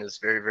machine is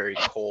very, very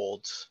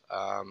cold.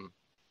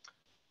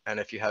 And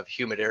if you have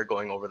humid air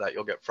going over that,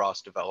 you'll get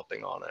frost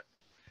developing on it.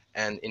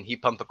 And in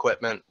heat pump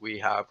equipment, we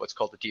have what's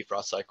called the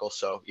defrost cycle.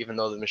 So even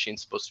though the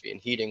machine's supposed to be in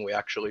heating, we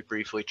actually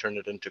briefly turn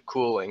it into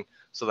cooling.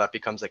 So that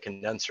becomes a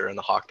condenser, and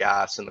the hot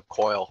gas in the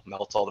coil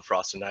melts all the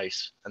frost and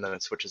ice, and then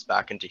it switches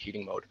back into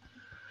heating mode.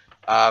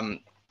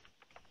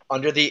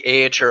 Under the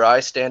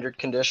AHRI standard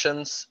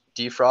conditions,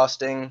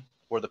 defrosting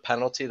or the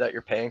penalty that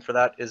you're paying for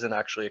that isn't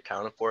actually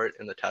accounted for it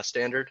in the test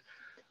standard.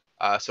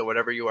 So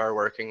whatever you are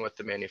working with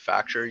the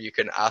manufacturer, you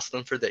can ask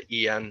them for the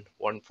EN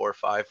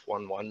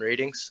 14511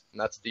 ratings,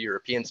 and that's the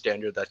European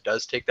standard that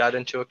does take that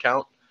into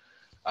account.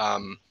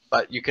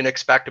 But you can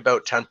expect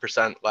about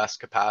 10% less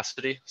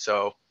capacity.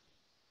 So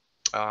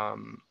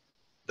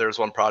there's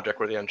one project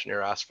where the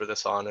engineer asked for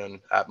this on,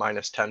 and at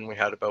 -10, we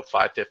had about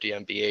 550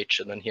 MBH,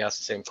 and then he asked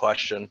the same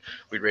question.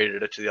 We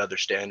rated it to the other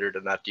standard,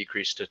 and that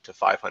decreased it to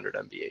 500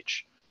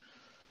 MBH.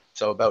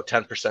 So about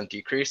 10%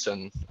 decrease,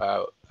 and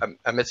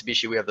at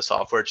Mitsubishi, we have the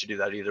software to do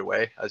that either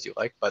way, as you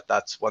like, but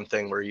that's one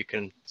thing where you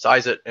can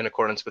size it in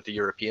accordance with the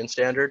European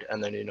standard,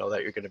 and then you know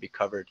that you're going to be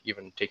covered,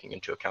 even taking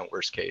into account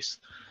worst case.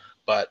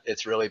 But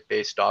it's really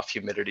based off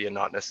humidity and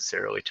not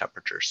necessarily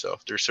temperature. So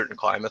there's certain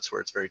climates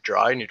where it's very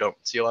dry and you don't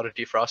see a lot of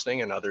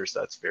defrosting, and others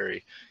that's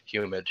very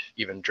humid,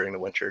 even during the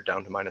winter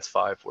down to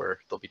 -5,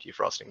 where they'll be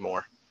defrosting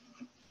more.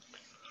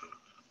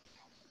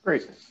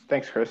 Great,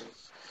 thanks, Chris.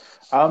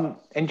 And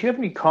do you have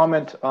any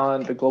comment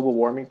on the global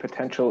warming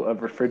potential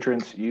of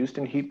refrigerants used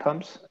in heat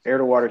pumps,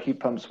 air-to-water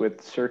heat pumps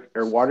with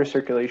water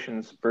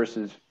circulations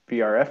versus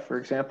VRF, for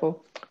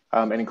example,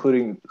 and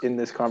including in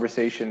this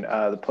conversation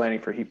the planning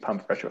for heat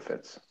pump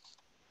retrofits?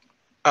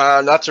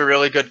 That's a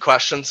really good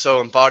question. So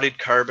embodied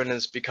carbon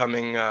is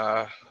becoming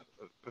a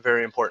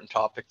very important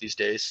topic these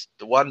days.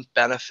 The one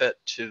benefit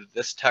to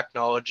this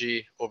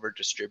technology over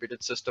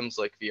distributed systems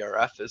like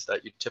VRF is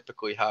that you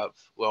typically have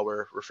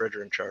lower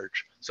refrigerant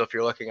charge. So if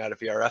you're looking at a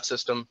VRF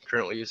system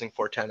currently using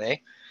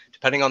 410A,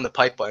 depending on the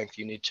pipe length,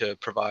 you need to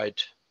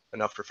provide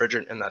enough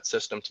refrigerant in that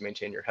system to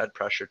maintain your head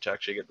pressure to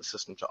actually get the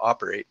system to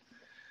operate.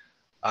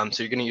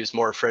 So you're going to use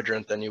more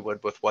refrigerant than you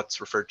would with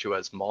what's referred to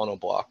as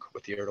monoblock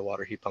with the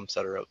air-to-water heat pumps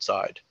that are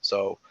outside.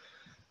 So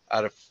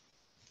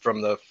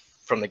from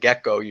the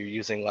get-go, you're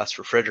using less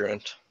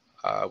refrigerant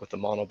with the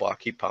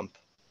monoblock heat pump.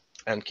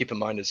 And keep in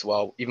mind as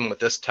well, even with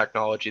this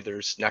technology,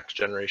 there's next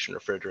generation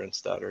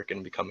refrigerants that are going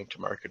to be coming to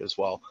market as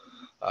well.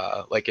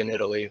 Like in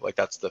Italy, like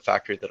that's the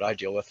factory that I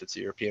deal with. It's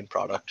a European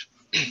product.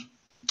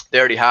 They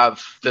already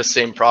have this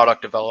same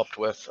product developed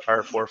with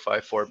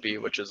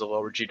R454B, which is a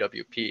lower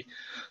GWP.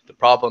 The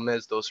problem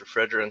is those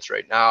refrigerants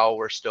right now,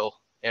 we're still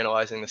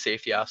analyzing the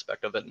safety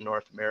aspect of it in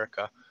North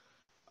America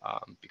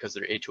because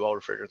they're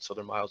A2L refrigerants, so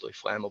they're mildly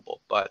flammable.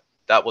 But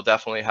that will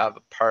definitely have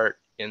a part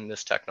in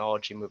this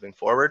technology moving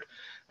forward.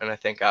 And I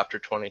think after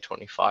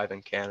 2025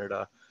 in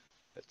Canada,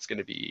 there's going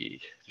to be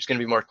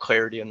more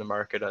clarity in the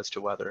market as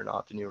to whether or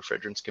not the new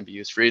refrigerants can be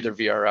used for either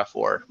VRF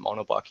or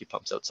monoblock heat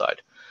pumps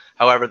outside.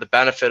 However, the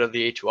benefit of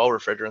the A2L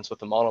refrigerants with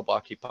the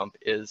monoblock heat pump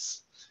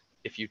is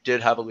if you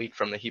did have a leak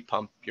from the heat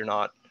pump, you're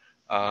not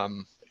that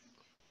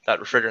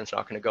refrigerant's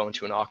not going to go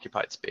into an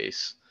occupied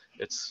space.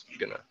 It's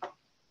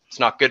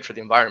not good for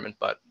the environment,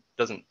 but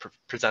doesn't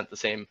present the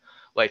same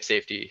life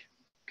safety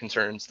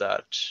concerns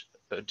that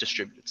a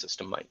distributed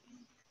system might.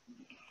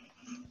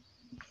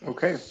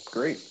 Okay,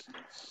 great.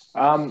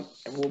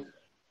 We'll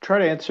try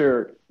to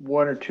answer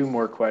one or two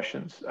more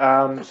questions.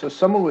 So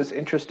someone was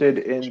interested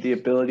in the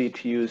ability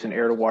to use an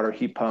air-to-water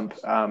heat pump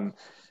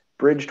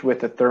bridged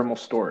with a thermal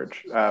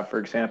storage, for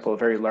example, a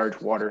very large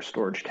water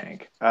storage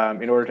tank,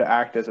 in order to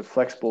act as a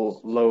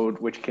flexible load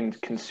which can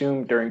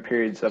consume during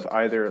periods of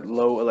either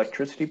low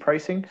electricity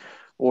pricing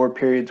or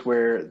periods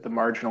where the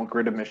marginal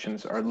grid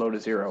emissions are low to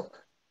zero.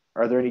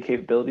 Are there any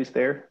capabilities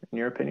there, in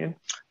your opinion?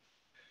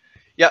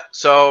 Yeah,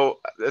 so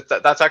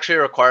that's actually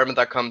a requirement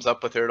that comes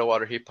up with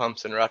air-to-water heat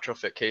pumps in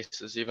retrofit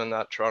cases. Even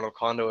that Toronto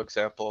condo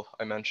example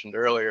I mentioned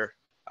earlier,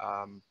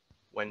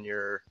 when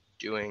you're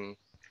doing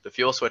the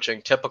fuel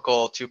switching,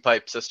 typical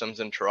two-pipe systems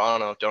in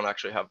Toronto don't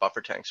actually have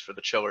buffer tanks for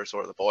the chillers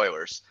or the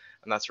boilers,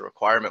 and that's a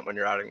requirement when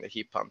you're adding the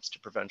heat pumps to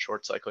prevent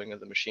short cycling of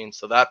the machine.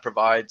 So that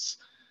provides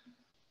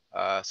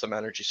some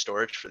energy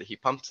storage for the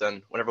heat pumps.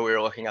 And whenever we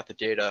were looking at the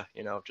data,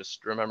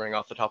 just remembering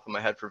off the top of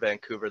my head for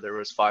Vancouver, there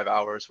was 5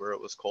 hours where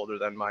it was colder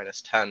than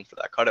 -10 for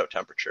that cutout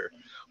temperature.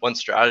 One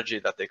strategy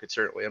that they could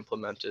certainly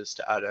implement is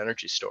to add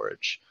energy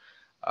storage.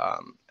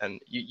 And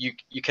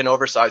you can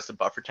oversize the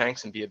buffer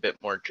tanks and be a bit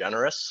more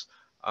generous.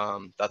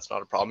 That's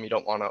not a problem. You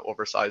don't want to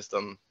oversize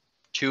them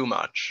too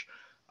much,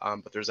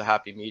 but there's a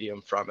happy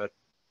medium from it,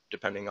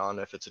 depending on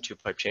if it's a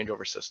two-pipe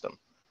changeover system.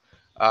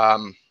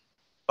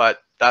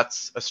 But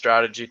that's a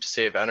strategy to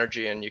save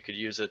energy, and you could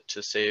use it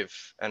to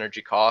save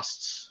energy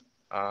costs,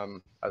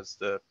 as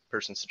the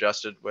person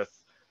suggested, with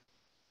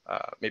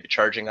maybe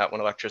charging that when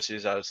electricity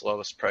is at its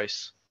lowest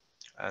price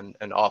and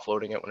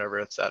offloading it whenever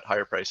it's at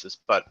higher prices.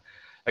 But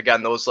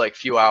again, those like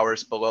few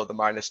hours below the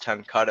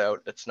 -10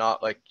 cutout, it's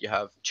not like you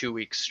have 2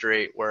 weeks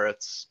straight where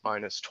it's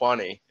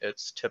 -20.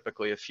 It's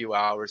typically a few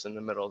hours in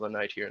the middle of the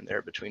night here and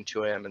there between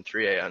 2 a.m. and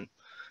 3 a.m.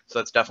 So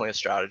that's definitely a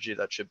strategy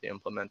that should be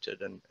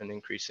implemented, and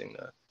increasing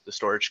the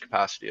storage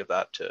capacity of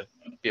that to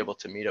be able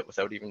to meet it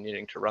without even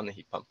needing to run the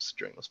heat pumps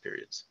during those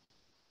periods.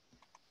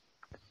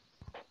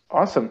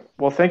 Awesome.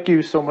 Well, thank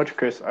you so much,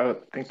 Chris. I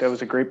think that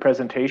was a great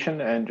presentation,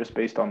 and just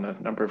based on the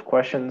number of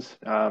questions,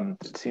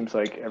 it seems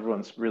like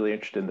everyone's really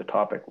interested in the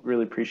topic.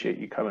 Really appreciate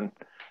you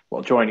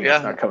joining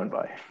us, not coming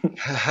by.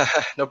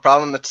 No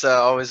problem. It's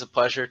always a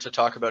pleasure to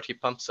talk about heat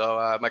pumps.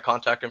 So my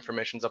contact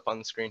information is up on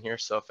the screen here.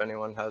 So if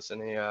anyone has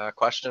any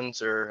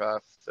questions, or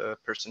if the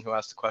person who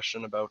asked the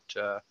question about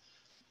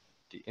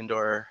the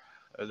indoor,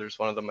 there's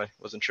one of them I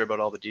wasn't sure about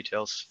all the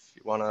details. If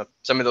you want to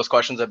send me those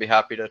questions, I'd be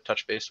happy to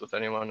touch base with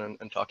anyone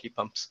and talk heat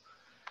pumps.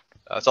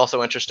 It's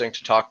also interesting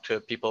to talk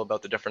to people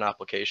about the different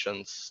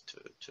applications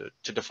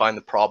to define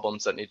the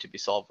problems that need to be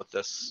solved with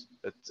this.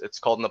 It's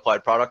called an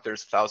applied product.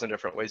 There's 1,000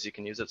 different ways you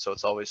can use it. So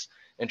it's always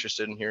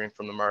interested in hearing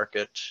from the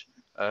market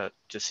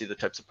to see the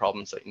types of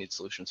problems that you need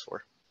solutions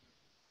for.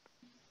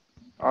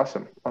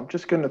 Awesome. I'm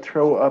just going to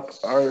throw up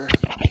our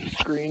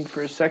screen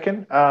for a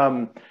second.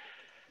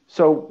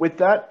 So with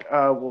that,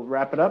 we'll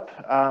wrap it up.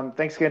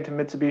 Thanks again to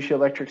Mitsubishi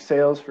Electric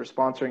Sales for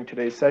sponsoring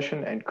today's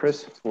session, and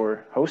Chris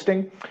for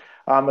hosting.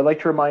 I'd like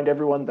to remind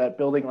everyone that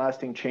Building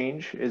Lasting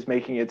Change is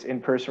making its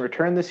in-person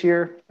return this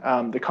year.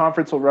 The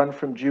conference will run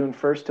from June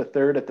 1st to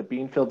 3rd at the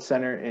Beanfield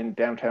Center in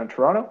downtown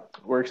Toronto.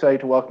 We're excited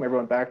to welcome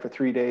everyone back for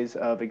 3 days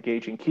of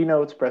engaging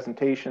keynotes,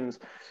 presentations,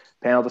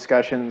 panel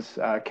discussions,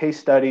 case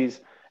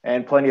studies,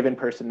 and plenty of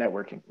in-person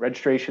networking.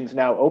 Registration is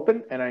now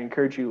open, and I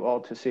encourage you all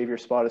to save your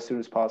spot as soon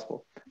as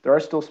possible. There are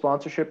still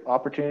sponsorship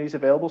opportunities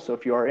available, so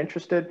if you are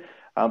interested,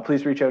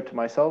 please reach out to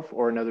myself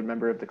or another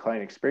member of the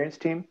client experience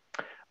team.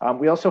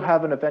 We also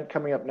have an event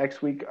coming up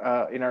next week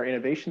in our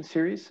innovation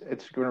series.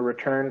 It's going to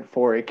return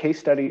for a case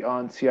study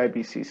on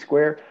CIBC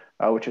Square,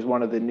 which is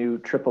one of the new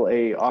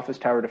AAA office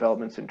tower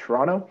developments in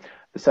Toronto.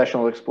 The session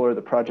will explore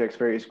the project's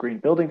various green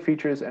building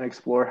features and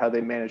explore how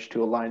they managed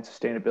to align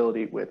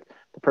sustainability with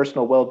the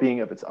personal well-being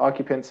of its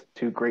occupants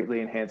to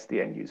greatly enhance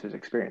the end user's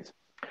experience.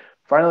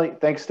 Finally,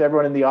 thanks to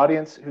everyone in the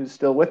audience who's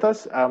still with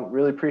us.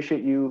 Really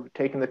appreciate you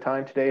taking the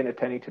time today and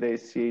attending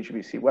today's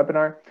CAGBC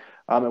webinar.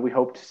 And we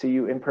hope to see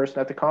you in person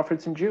at the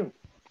conference in June.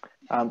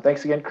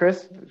 Thanks again,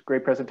 Chris. It was a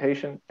great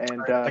presentation,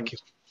 and Thank you.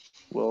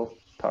 we'll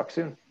talk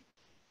soon.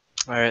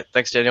 All right.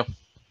 Thanks, Daniel.